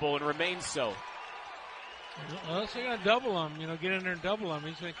unstoppable and remains so. Unless they're going to double him, get in there and double him.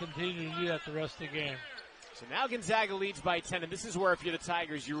 He's going to continue to do that the rest of the game. So now Gonzaga leads by 10, and this is where if you're the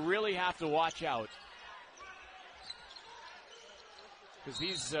Tigers, you really have to watch out. Because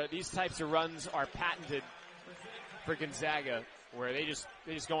these types of runs are patented for Gonzaga, where they just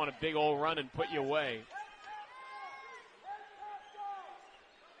go on a big old run and put you away.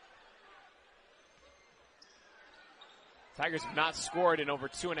 Tigers have not scored in over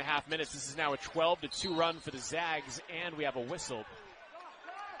 2.5 minutes. This is now a 12-2 run for the Zags, and we have a whistle.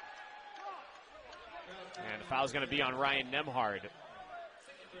 And the foul's going to be on Ryan Nemhard.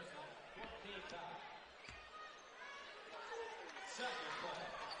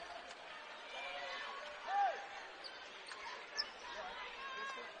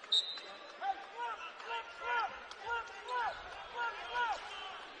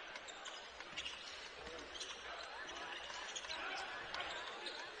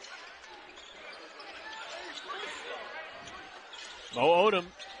 Mo Odom.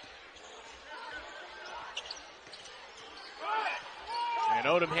 And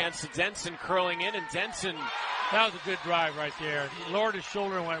Odom hands to Denson, curling in, and Denson. That was a good drive right there. He lowered his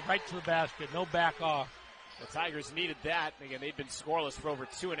shoulder and went right to the basket. No back off. The Tigers needed that. Again, they've been scoreless for over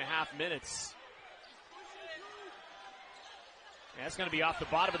 2.5 minutes. And that's going to be off the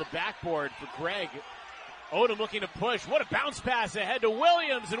bottom of the backboard for Greg. Odom looking to push. What a bounce pass ahead to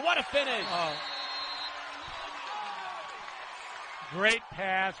Williams, and what a finish. Oh. Great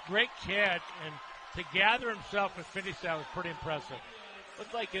pass, great catch, and to gather himself and finish that was pretty impressive.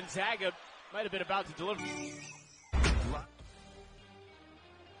 Looked like Gonzaga might have been about to deliver.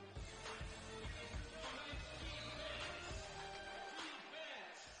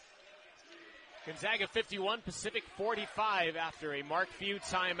 Gonzaga 51, Pacific 45 after a Mark Few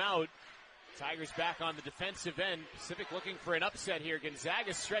timeout. Tigers back on the defensive end. Pacific looking for an upset here.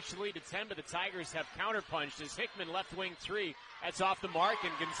 Gonzaga stretched the lead to 10, but the Tigers have counterpunched as Hickman left wing three. That's off the mark,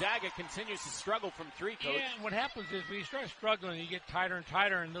 and Gonzaga continues to struggle from three, Coach. Yeah, and what happens is when you start struggling, you get tighter and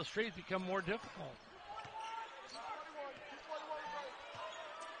tighter, and those threes become more difficult.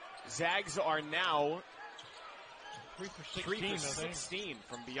 Zags are now 3 for 16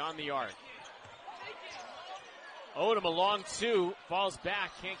 from beyond the arc. Odom a long two, falls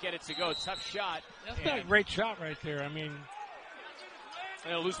back, can't get it to go. Tough shot. That's not a great shot right there. I mean,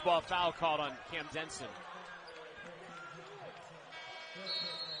 and a loose ball foul called on Cam Denson.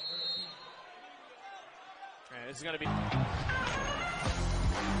 And this is going to be...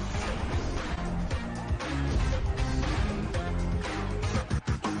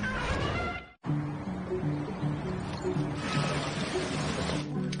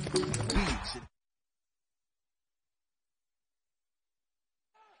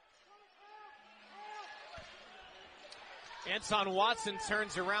 Anton Watson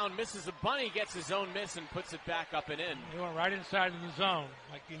turns around, misses a bunny, gets his own miss, and puts it back up and in. They went right inside of the zone,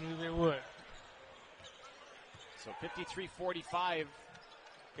 like you knew they would. So 53-45,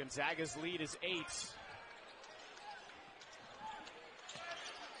 Gonzaga's lead is 8.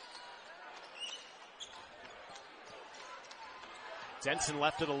 Denson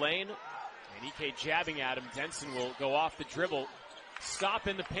left of the lane, and Ike jabbing at him. Denson will go off the dribble, stop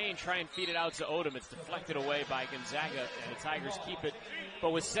in the paint, try and feed it out to Odom. It's deflected away by Gonzaga, and the Tigers keep it,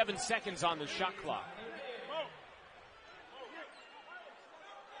 but with 7 seconds on the shot clock.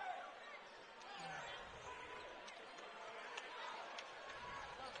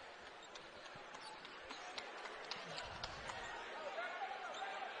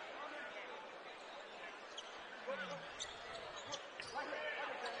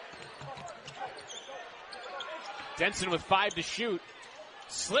 Denson with 5 to shoot.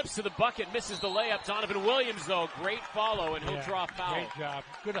 Slips to the bucket, misses the layup. Donovan Williams, though, great follow, and he'll draw a foul. Great job.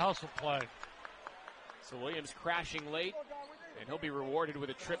 Good hustle play. So Williams crashing late, and he'll be rewarded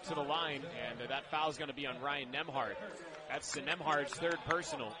with a trip to the line, and that foul is going to be on Ryan Nemhard. That's Nemhard's 3rd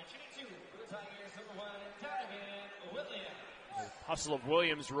personal. The hustle of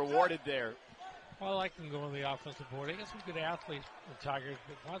Williams rewarded there. Well, I like them going to the offensive board. They got some good athletes, the Tigers,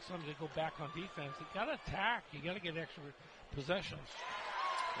 but once them to go back on defense, they got to attack. You got to get extra possessions.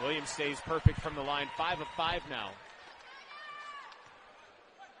 Williams stays perfect from the line, 5 of 5 now.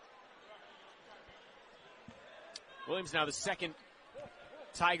 Williams now the second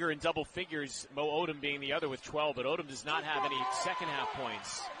Tiger in double figures, Mo Odom being the other with 12, but Odom does not have any second half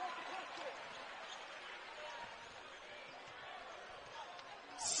points.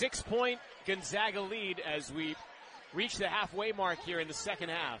 6-point Gonzaga lead as we reach the halfway mark here in the second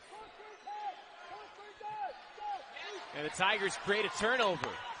half. And the Tigers create a turnover.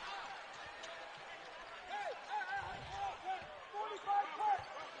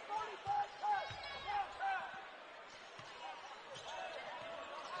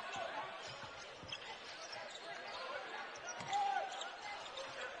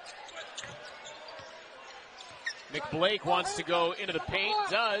 Nick Blake wants to go into the paint,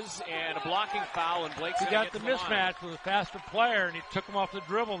 does, and a blocking foul, and Blake's going to get the mismatch with a faster player, and he took him off the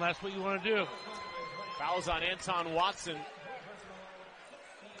dribble, and that's what you want to do. Fouls on Anton Watson.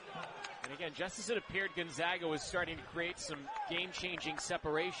 And again, just as it appeared Gonzaga was starting to create some game-changing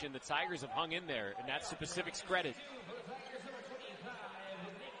separation, the Tigers have hung in there, and that's the Pacific's credit.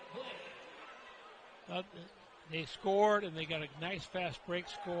 They scored, and they got a nice fast break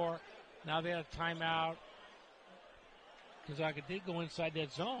score. Now they had a timeout. Gonzaga did go inside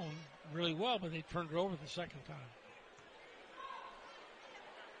that zone really well, but they turned it over the second time.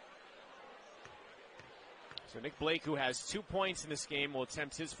 So Nick Blake, who has 2 points in this game, will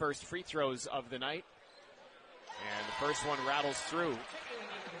attempt his first free throws of the night. And the first one rattles through.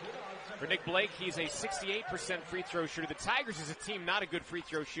 For Nick Blake, he's a 68% free throw shooter. The Tigers as a team, not a good free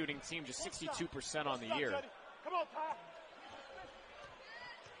throw shooting team, just 62% on the year. Come on, Ty.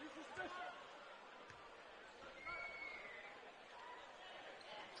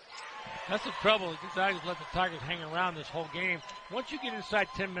 That's the trouble. Gonzaga's let the Tigers hang around this whole game. Once you get inside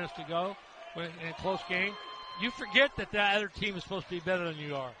 10 minutes to go in a close game, you forget that other team is supposed to be better than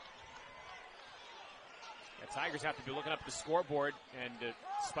you are. The Tigers have to be looking up the scoreboard, and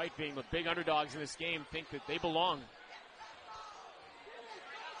despite being the big underdogs in this game, think that they belong.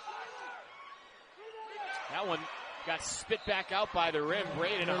 That one got spit back out by the rim.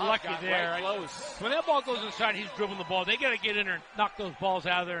 Braden Huff got there. Right close. When that ball goes inside, he's dribbling the ball. They got to get in there and knock those balls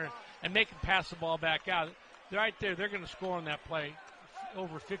out of there and make him pass the ball back out. Right there, they're going to score on that play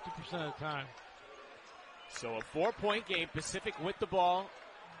over 50% of the time. So a 4-point game, Pacific with the ball.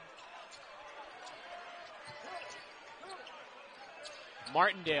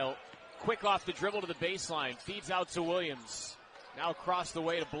 Martindale, quick off the dribble to the baseline, feeds out to Williams. Now across the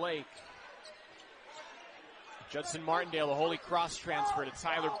way to Blake. Judson Martindale, a holy cross transfer to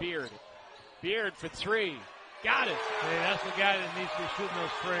Tyler Beard. Beard for 3. Got it. Hey, that's the guy that needs to be shooting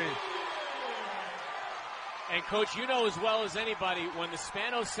those threes. And, Coach, you know as well as anybody, when the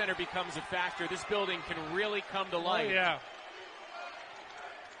Spanos Center becomes a factor, this building can really come to life. Oh, yeah.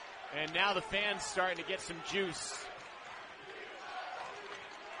 And now the fans starting to get some juice.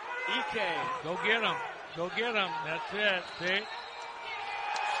 Ike. Go get him. Go get him. That's it. See?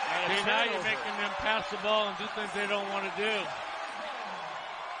 See, now you're making them pass the ball and do things they don't want to do.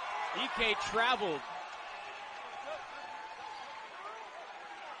 Ike traveled.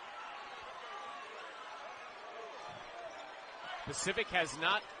 Pacific has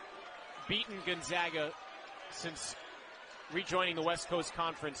not beaten Gonzaga since rejoining the West Coast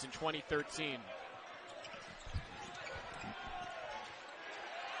Conference in 2013.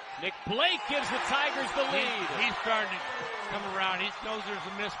 Nick Blake gives the Tigers the lead. He's starting to come around. He knows there's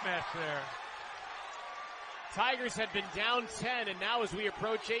a mismatch there. Tigers had been down 10, and now as we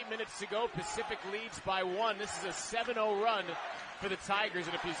approach 8 minutes to go, Pacific leads by 1. This is a 7-0 run for the Tigers,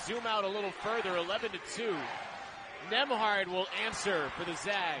 and if you zoom out a little further, 11-2. Nemhard will answer for the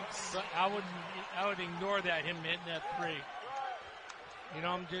Zags. I would ignore that, him hitting that three. You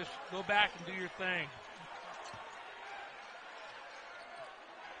know, just go back and do your thing.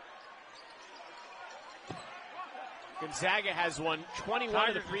 Gonzaga has won 21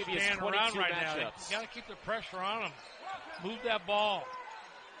 Tigers of the previous are 22 around right matchups. Now. You got to keep the pressure on them. Move that ball.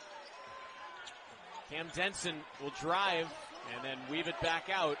 Cam Denson will drive and then weave it back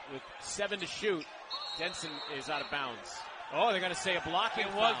out with 7 to shoot. Denson is out of bounds. Oh, they're going to say a blocking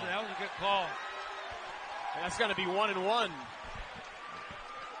foul. That was a good call. And that's going to be 1-1.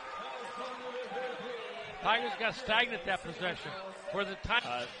 Tigers got stagnant that possession. For the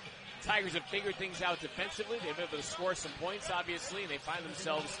Tigers have figured things out defensively. They've been able to score some points, obviously, and they find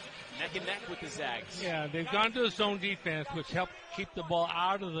themselves neck and neck with the Zags. Yeah, they've gone to a zone defense, which helped keep the ball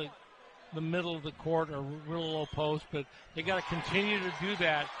out of the middle of the court or real low post, but they got to continue to do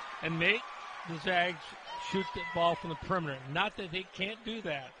that and make the Zags shoot the ball from the perimeter. Not that they can't do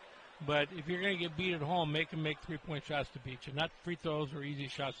that, but if you're going to get beat at home, make them make three-point shots to beat you, not free throws or easy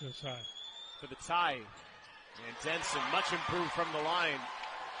shots inside. For the tie, and Denson much improved from the line.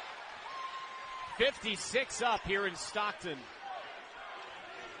 56 up here in Stockton.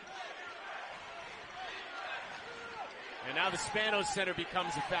 And now the Spanos Center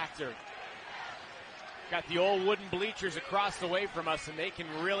becomes a factor. Got the old wooden bleachers across the way from us, and they can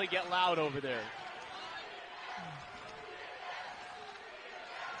really get loud over there.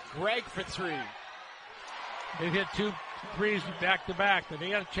 Greg for three. They've hit 2 threes back to back, but they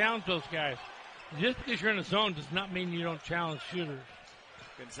got to challenge those guys. Just because you're in a zone does not mean you don't challenge shooters.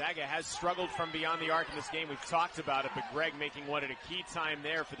 Gonzaga has struggled from beyond the arc in this game. We've talked about it, but Greg making one at a key time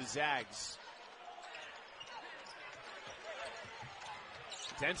there for the Zags.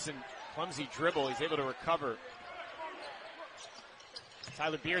 Denson, clumsy dribble. He's able to recover.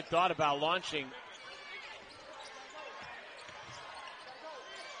 Tyler Beard thought about launching.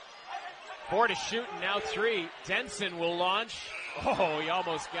 4 to shoot, and now 3. Denson will launch. Oh, he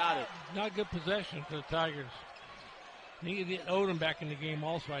almost got it. Not good possession for the Tigers. Need to get Odom back in the game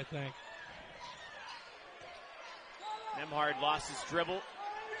also, I think. Nemhard lost his dribble.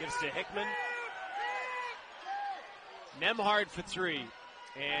 Gives to Hickman. Nemhard for 3.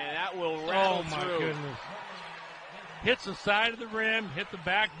 And that will rattle through. Oh, my goodness. Hits the side of the rim, hit the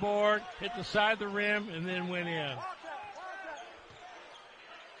backboard, hit the side of the rim, and then went in.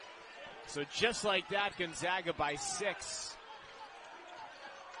 So just like that, Gonzaga by 6.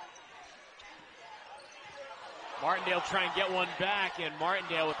 Martindale trying to get one back, and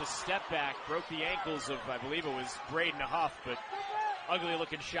Martindale with a step back broke the ankles of, I believe it was Braden Huff, but ugly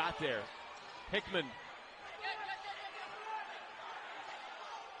looking shot there. Hickman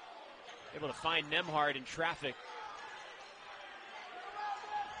able to find Nemhard in traffic.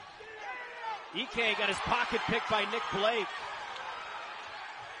 Ike got his pocket picked by Nick Blake.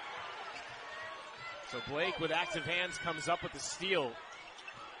 So Blake with active hands comes up with the steal.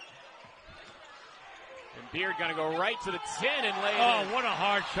 And Beard going to go right to the 10 and lay it in. Oh, what a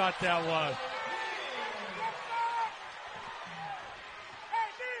hard shot that was.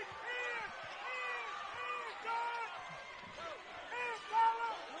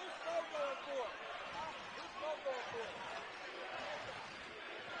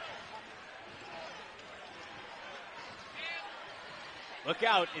 Look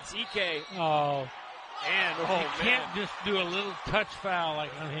out, it's Ike. Oh. And, you can't just do a little touch foul like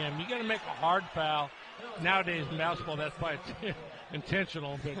on him. You got to make a hard foul. Nowadays in basketball, that's probably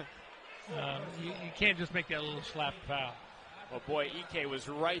intentional, but you can't just make that little slap foul. Well, boy, Ike was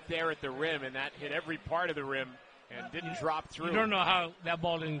right there at the rim, and that hit every part of the rim and didn't drop through. You don't know how that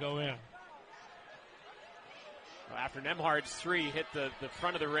ball didn't go in. Well, after Nemhard's 3 hit the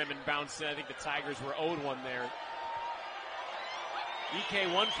front of the rim and bounced in, I think the Tigers were owed one there.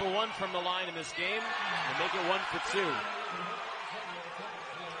 Ike 1 for 1 from the line in this game, and make it 1 for 2.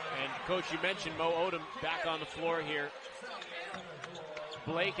 And, Coach, you mentioned Mo Odom back on the floor here.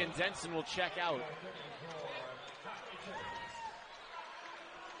 Blake and Denson will check out.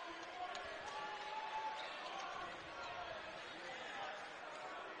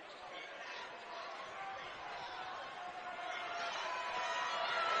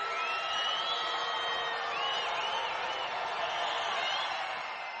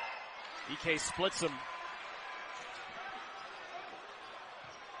 Ike splits him.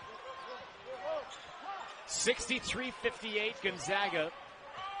 (63-58) Gonzaga.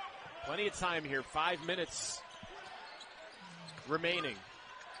 Plenty of time here. 5 minutes remaining.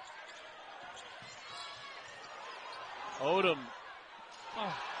 Odom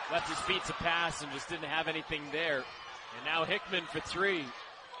left his feet to pass and just didn't have anything there. And now Hickman for 3.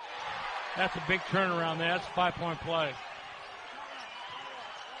 That's a big turnaround there. That's a 5-point play.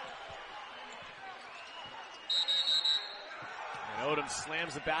 And Odom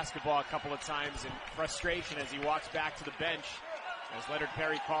slams the basketball a couple of times in frustration as he walks back to the bench as Leonard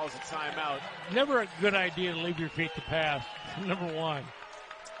Perry calls a timeout. Never a good idea to leave your feet to pass, number one.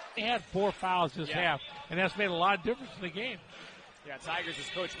 They had 4 fouls this half, and that's made a lot of difference in the game. Yeah, Tigers, as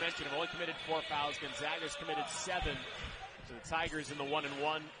Coach mentioned, have only committed 4 fouls. Gonzaga's committed 7. So the Tigers in the 1-1,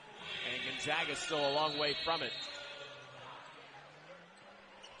 and Gonzaga's still a long way from it.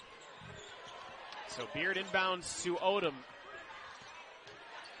 So Beard inbounds to Odom.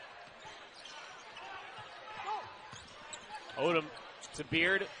 Odom to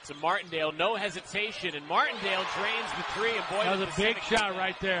Beard, to Martindale. No hesitation, and Martindale drains the 3. And boy, that was a big shot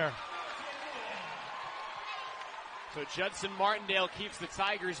right there. So Judson Martindale keeps the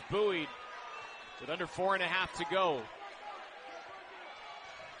Tigers buoyed with under 4.5 to go.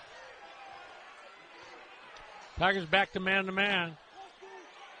 Tigers back to man-to-man.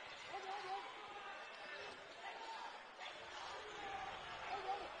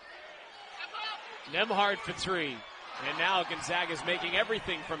 Nembhard for 3. And now Gonzaga's making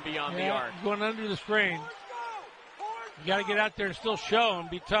everything from beyond the arc. Going under the screen. You got to get out there and still show and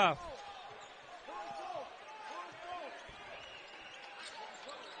be tough.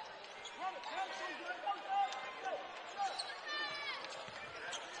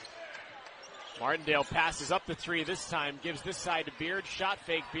 Martindale passes up the 3 this time, gives this side to Beard. Shot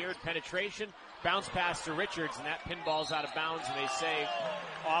fake, Beard, penetration. Bounce pass to Richards, and that pinball's out of bounds, and they say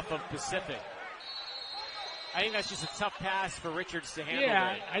off of Pacific. I think that's just a tough pass for Richards to handle.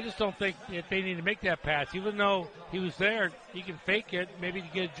 Yeah, that. I just don't think if they need to make that pass. Even though he was there, he can fake it, maybe to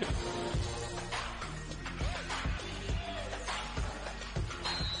get a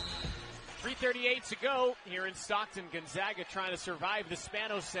 3:38 to go here in Stockton. Gonzaga trying to survive the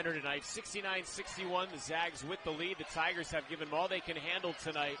Spanos Center tonight. 69-61, the Zags with the lead. The Tigers have given them all they can handle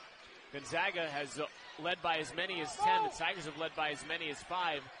tonight. Gonzaga has led by as many as 10. The Tigers have led by as many as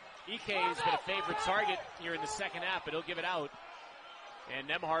 5. Ike has been a favorite target here in the second half, but he'll give it out. And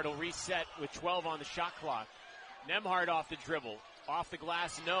Nembhard will reset with 12 on the shot clock. Nembhard off the dribble. Off the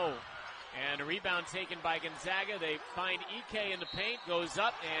glass, no. And a rebound taken by Gonzaga. They find Ike in the paint, goes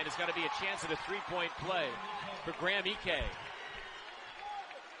up, and it's going to be a chance at a 3-point play for Graham Ike.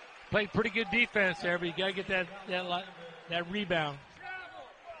 Played pretty good defense there, but you got to get that rebound.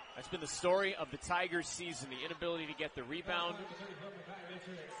 That's been the story of the Tigers season, the inability to get the rebound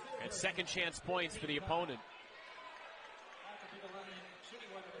and second chance points for the opponent.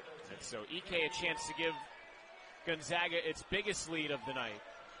 And so Ike a chance to give Gonzaga its biggest lead of the night.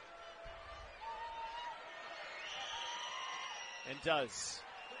 And does.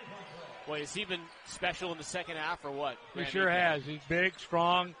 Boy, has he been special in the second half or what? He sure has. He's big,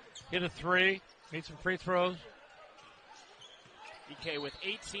 strong, hit a 3, made some free throws. Ike with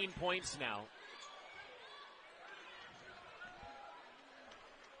 18 points now.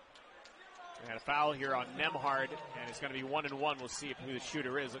 We had a foul here on Nembhard, and it's going to be 1-1. We'll see who the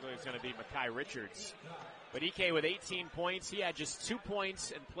shooter is. Looks like it's going to be Makai Richards. But Ike with 18 points. He had just 2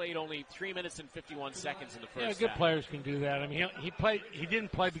 points and played only 3 minutes and 51 seconds in the first half. Yeah, good players can do that. I mean, he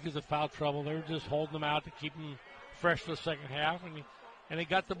didn't play because of foul trouble. They were just holding him out to keep him fresh for the second half, and they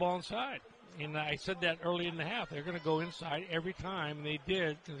got the ball inside. And I said that early in the half. They're going to go inside every time, and they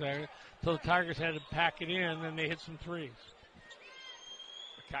did. So the Tigers had to pack it in, and they hit some threes.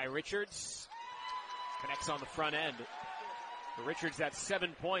 Makai Richards connects on the front end. For Richards, that's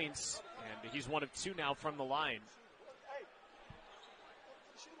 7 points, and he's 1 of 2 now from the line.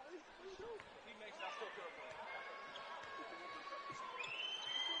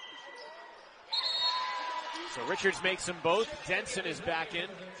 So Richards makes them both. Denson is back in.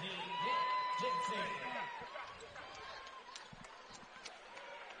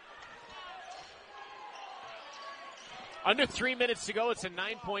 Under 3 minutes to go. It's a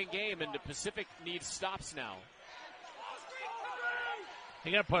 9-point game, and the Pacific needs stops now. They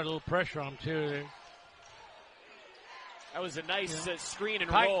got to put a little pressure on them, too. That was a nice screen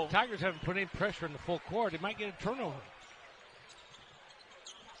and roll. Tigers haven't put any pressure in the full court. They might get a turnover.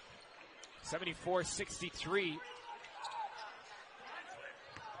 74-63.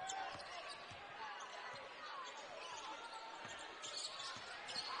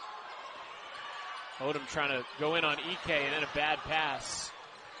 Odom trying to go in on Ike and then a bad pass.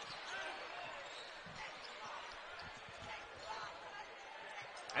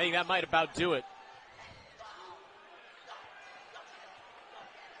 I think that might about do it.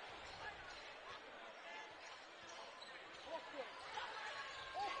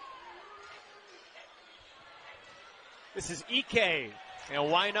 This is Ike And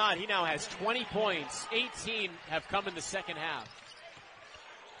why not? He now has 20 points. 18 have come in the second half.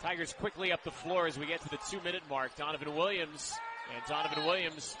 Tigers quickly up the floor as we get to the 2-minute mark. Donovan Williams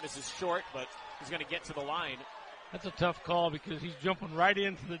misses short, but he's going to get to the line. That's a tough call because he's jumping right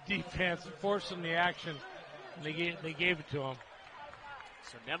into the defense and forcing the action. And they gave it to him.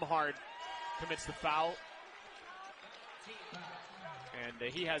 So Nembhard commits the foul.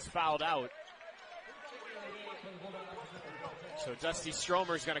 And he has fouled out. So Dusty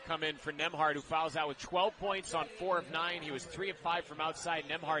Stromer is going to come in for Nembhard, who fouls out with 12 points on 4 of 9. He was 3 of 5 from outside.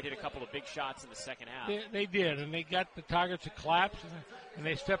 Nembhard hit a couple of big shots in the second half. They did, and they got the Tigers to collapse, and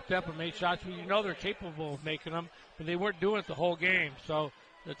they stepped up and made shots. You know they're capable of making them, but they weren't doing it the whole game. So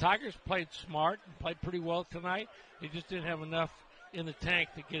the Tigers played smart and played pretty well tonight. They just didn't have enough in the tank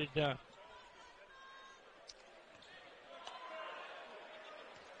to get it done.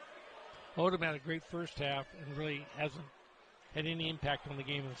 Odom had a great first half and really hasn't had any impact on the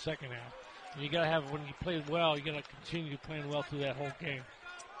game in the second half. And you got to have, when you play well, you got to continue playing well through that whole game.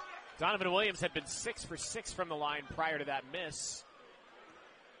 Donovan Williams had been 6 for 6 from the line prior to that miss.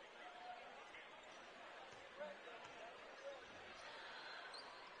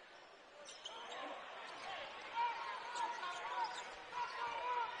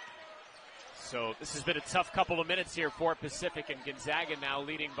 So this has been a tough couple of minutes here for Pacific, and Gonzaga now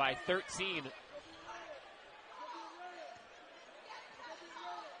leading by 13.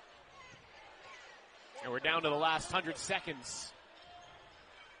 And we're down to the last 100 seconds.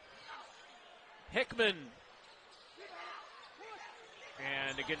 Hickman.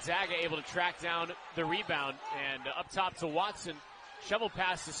 And Gonzaga able to track down the rebound. And up top to Watson. Shovel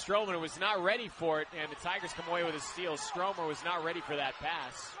pass to Stromer, was not ready for it. And the Tigers come away with a steal. Stromer was not ready for that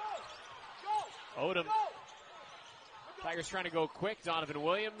pass. Odom. Tigers trying to go quick. Donovan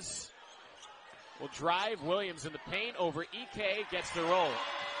Williams will drive. Williams in the paint over EK. Gets the roll.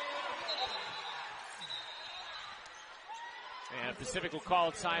 And Pacific will call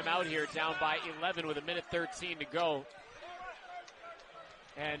a timeout here, down by 11 with 1:13 to go.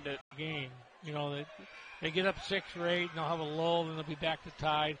 And game, you know, they get up 6 or 8, and they'll have a lull, and they'll be back to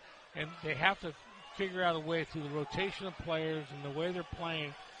tied. And they have to figure out a way through the rotation of players and the way they're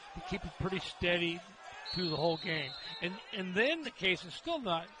playing to keep it pretty steady through the whole game. And then the case is still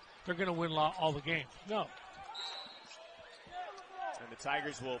not they're going to win all the games. No. And the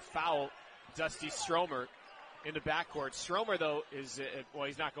Tigers will foul Dusty Stromer in the backcourt. Stromer, though, is,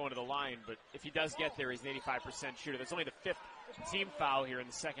 he's not going to the line, but if he does get there, he's an 85% shooter. That's only the 5th team foul here in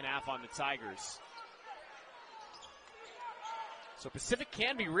the second half on the Tigers. So Pacific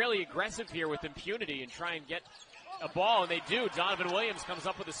can be really aggressive here with impunity and try and get a ball, and they do. Donovan Williams comes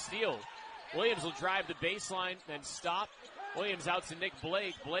up with a steal. Williams will drive the baseline, then stop. Williams out to Nick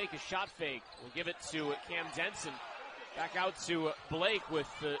Blake. Blake, a shot fake. Will give it to Cam Denson. Back out to Blake with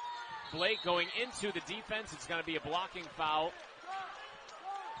Blake going into the defense. It's going to be a blocking foul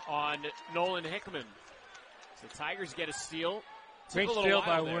on Nolan Hickman. So the Tigers get a steal. Great steal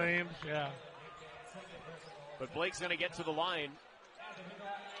by Williams, yeah. But Blake's going to get to the line.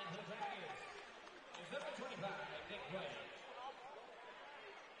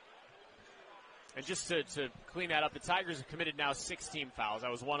 And just to clean that up, the Tigers have committed now 6 team fouls. That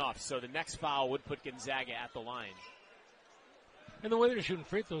was one off. So the next foul would put Gonzaga at the line. And the way they're shooting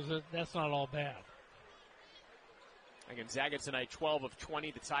free throws, that's not all bad. And Gonzaga tonight 12 of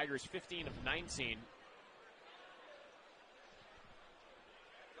 20. The Tigers 15 of 19.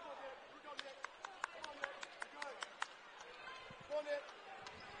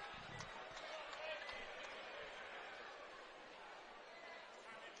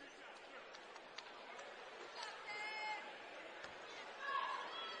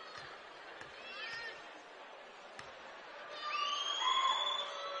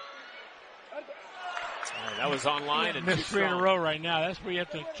 That was online. And missed 3 in a row right now. That's where you have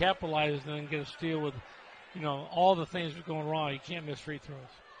to capitalize and then get a steal with, you know, all the things that are going wrong. You can't miss free throws.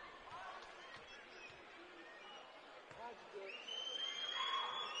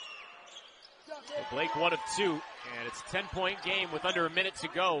 So Blake 1 of 2, and it's a 10-point game with under a minute to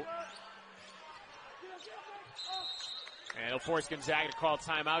go. And it'll force Gonzaga to call a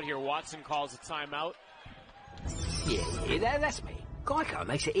timeout here. Watson calls a timeout. Yeah, that's me. Geico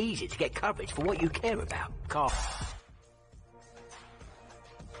makes it easy to get coverage for what you care about. Car.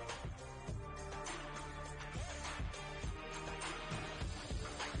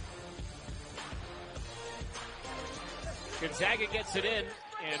 Gonzaga gets it in,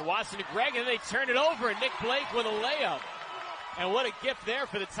 and Watson to Greg, and they turn it over, and Nick Blake with a layup. And what a gift there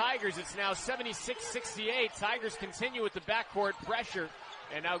for the Tigers. It's now 76-68. Tigers continue with the backcourt pressure.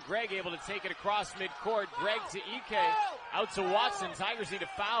 And now Gregg able to take it across midcourt. Gregg to Ike. Out to Watson. Tigers need a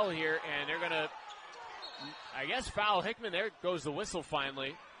foul here, and they're going to, I guess, foul Hickman. There goes the whistle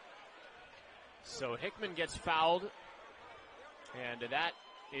finally. So Hickman gets fouled, and that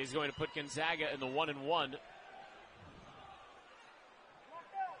is going to put Gonzaga in the 1-1.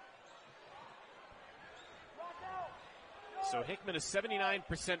 So Hickman, a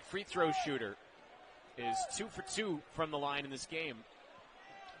 79% free throw shooter, is 2 for 2 from the line in this game.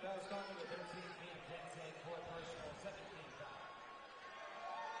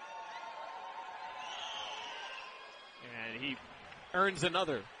 And he earns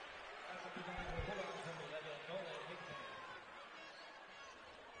another.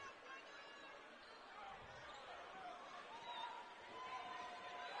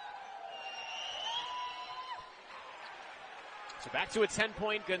 So back to a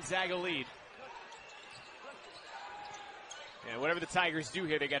 10-point Gonzaga lead. And whatever the Tigers do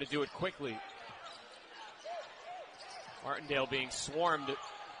here, they got to do it quickly. Martindale being swarmed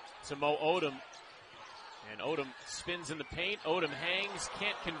to Mo Odom. And Odom spins in the paint. Odom hangs,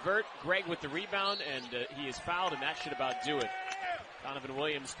 can't convert. Gregg with the rebound, and he is fouled, and that should about do it. Donovan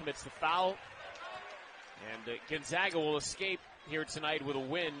Williams commits the foul. And Gonzaga will escape here tonight with a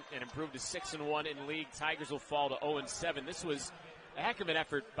win and improve to 6-1 in league. Tigers will fall to 0-7. This was a heck of an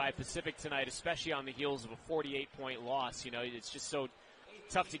effort by Pacific tonight, especially on the heels of a 48-point loss. You know, it's just so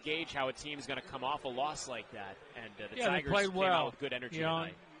tough to gauge how a team's going to come off a loss like that. And the Tigers played came out with good energy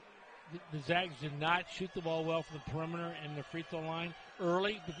tonight. The Zags did not shoot the ball well from the perimeter and the free throw line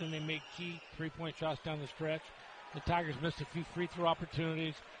early, but then they made key three-point shots down the stretch. The Tigers missed a few free throw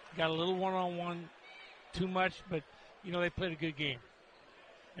opportunities, got a little one-on-one too much, but, you know, they played a good game.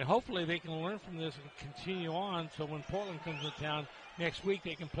 And hopefully they can learn from this and continue on so when Portland comes to town next week,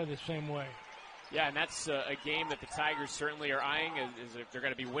 they can play the same way. Yeah, and that's a game that the Tigers certainly are eyeing is if they're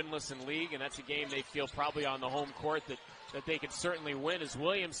going to be winless in league, and that's a game they feel probably on the home court that they could certainly win. As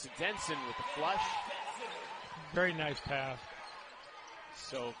Williams to Denson with the flush. Very nice pass.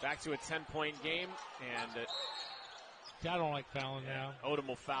 So back to a 10-point game, and I don't like fouling now. Odom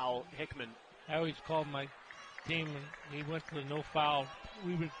will foul Hickman. I always called my team, and he went to the no foul.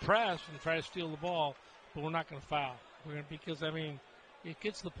 We would press and try to steal the ball, but we're not going to foul. Because, I mean, it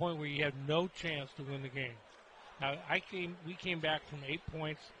gets to the point where you have no chance to win the game. Now, we came back from 8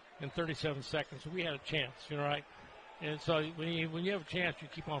 points in 37 seconds, so we had a chance, you know, right? And so when you have a chance, you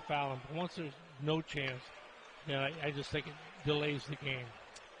keep on fouling. But once there's no chance, then I just think it delays the game.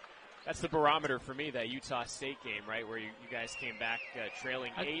 That's the barometer for me, that Utah State game, right, where you guys came back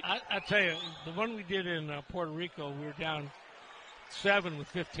trailing 8. I tell you, the one we did in Puerto Rico, we were down 7 with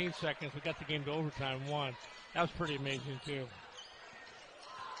 15 seconds. We got the game to overtime, won. That was pretty amazing, too.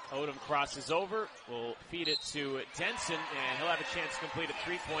 Odom crosses over, will feed it to Denson, and he'll have a chance to complete a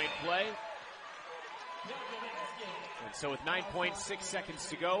three-point play. And so with 9.6 seconds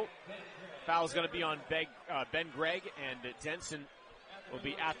to go, foul's going to be on Ben Gregg, and Denson will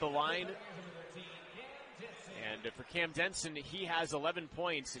be at the line. And for Cam Denson, he has 11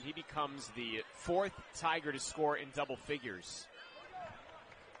 points, and he becomes the 4th Tiger to score in double figures.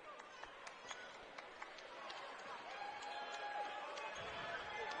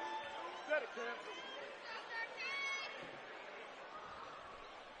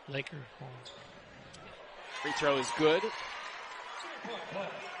 Lakers. Free throw is good.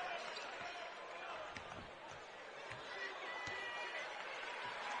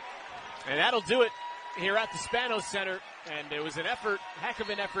 And that'll do it here at the Spanos Center. And it was an effort, heck of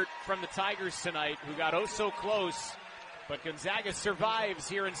an effort from the Tigers tonight, who got oh so close. But Gonzaga survives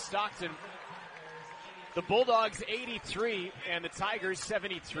here in Stockton. The Bulldogs 83 and the Tigers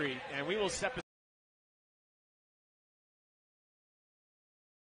 73. And we will step aside.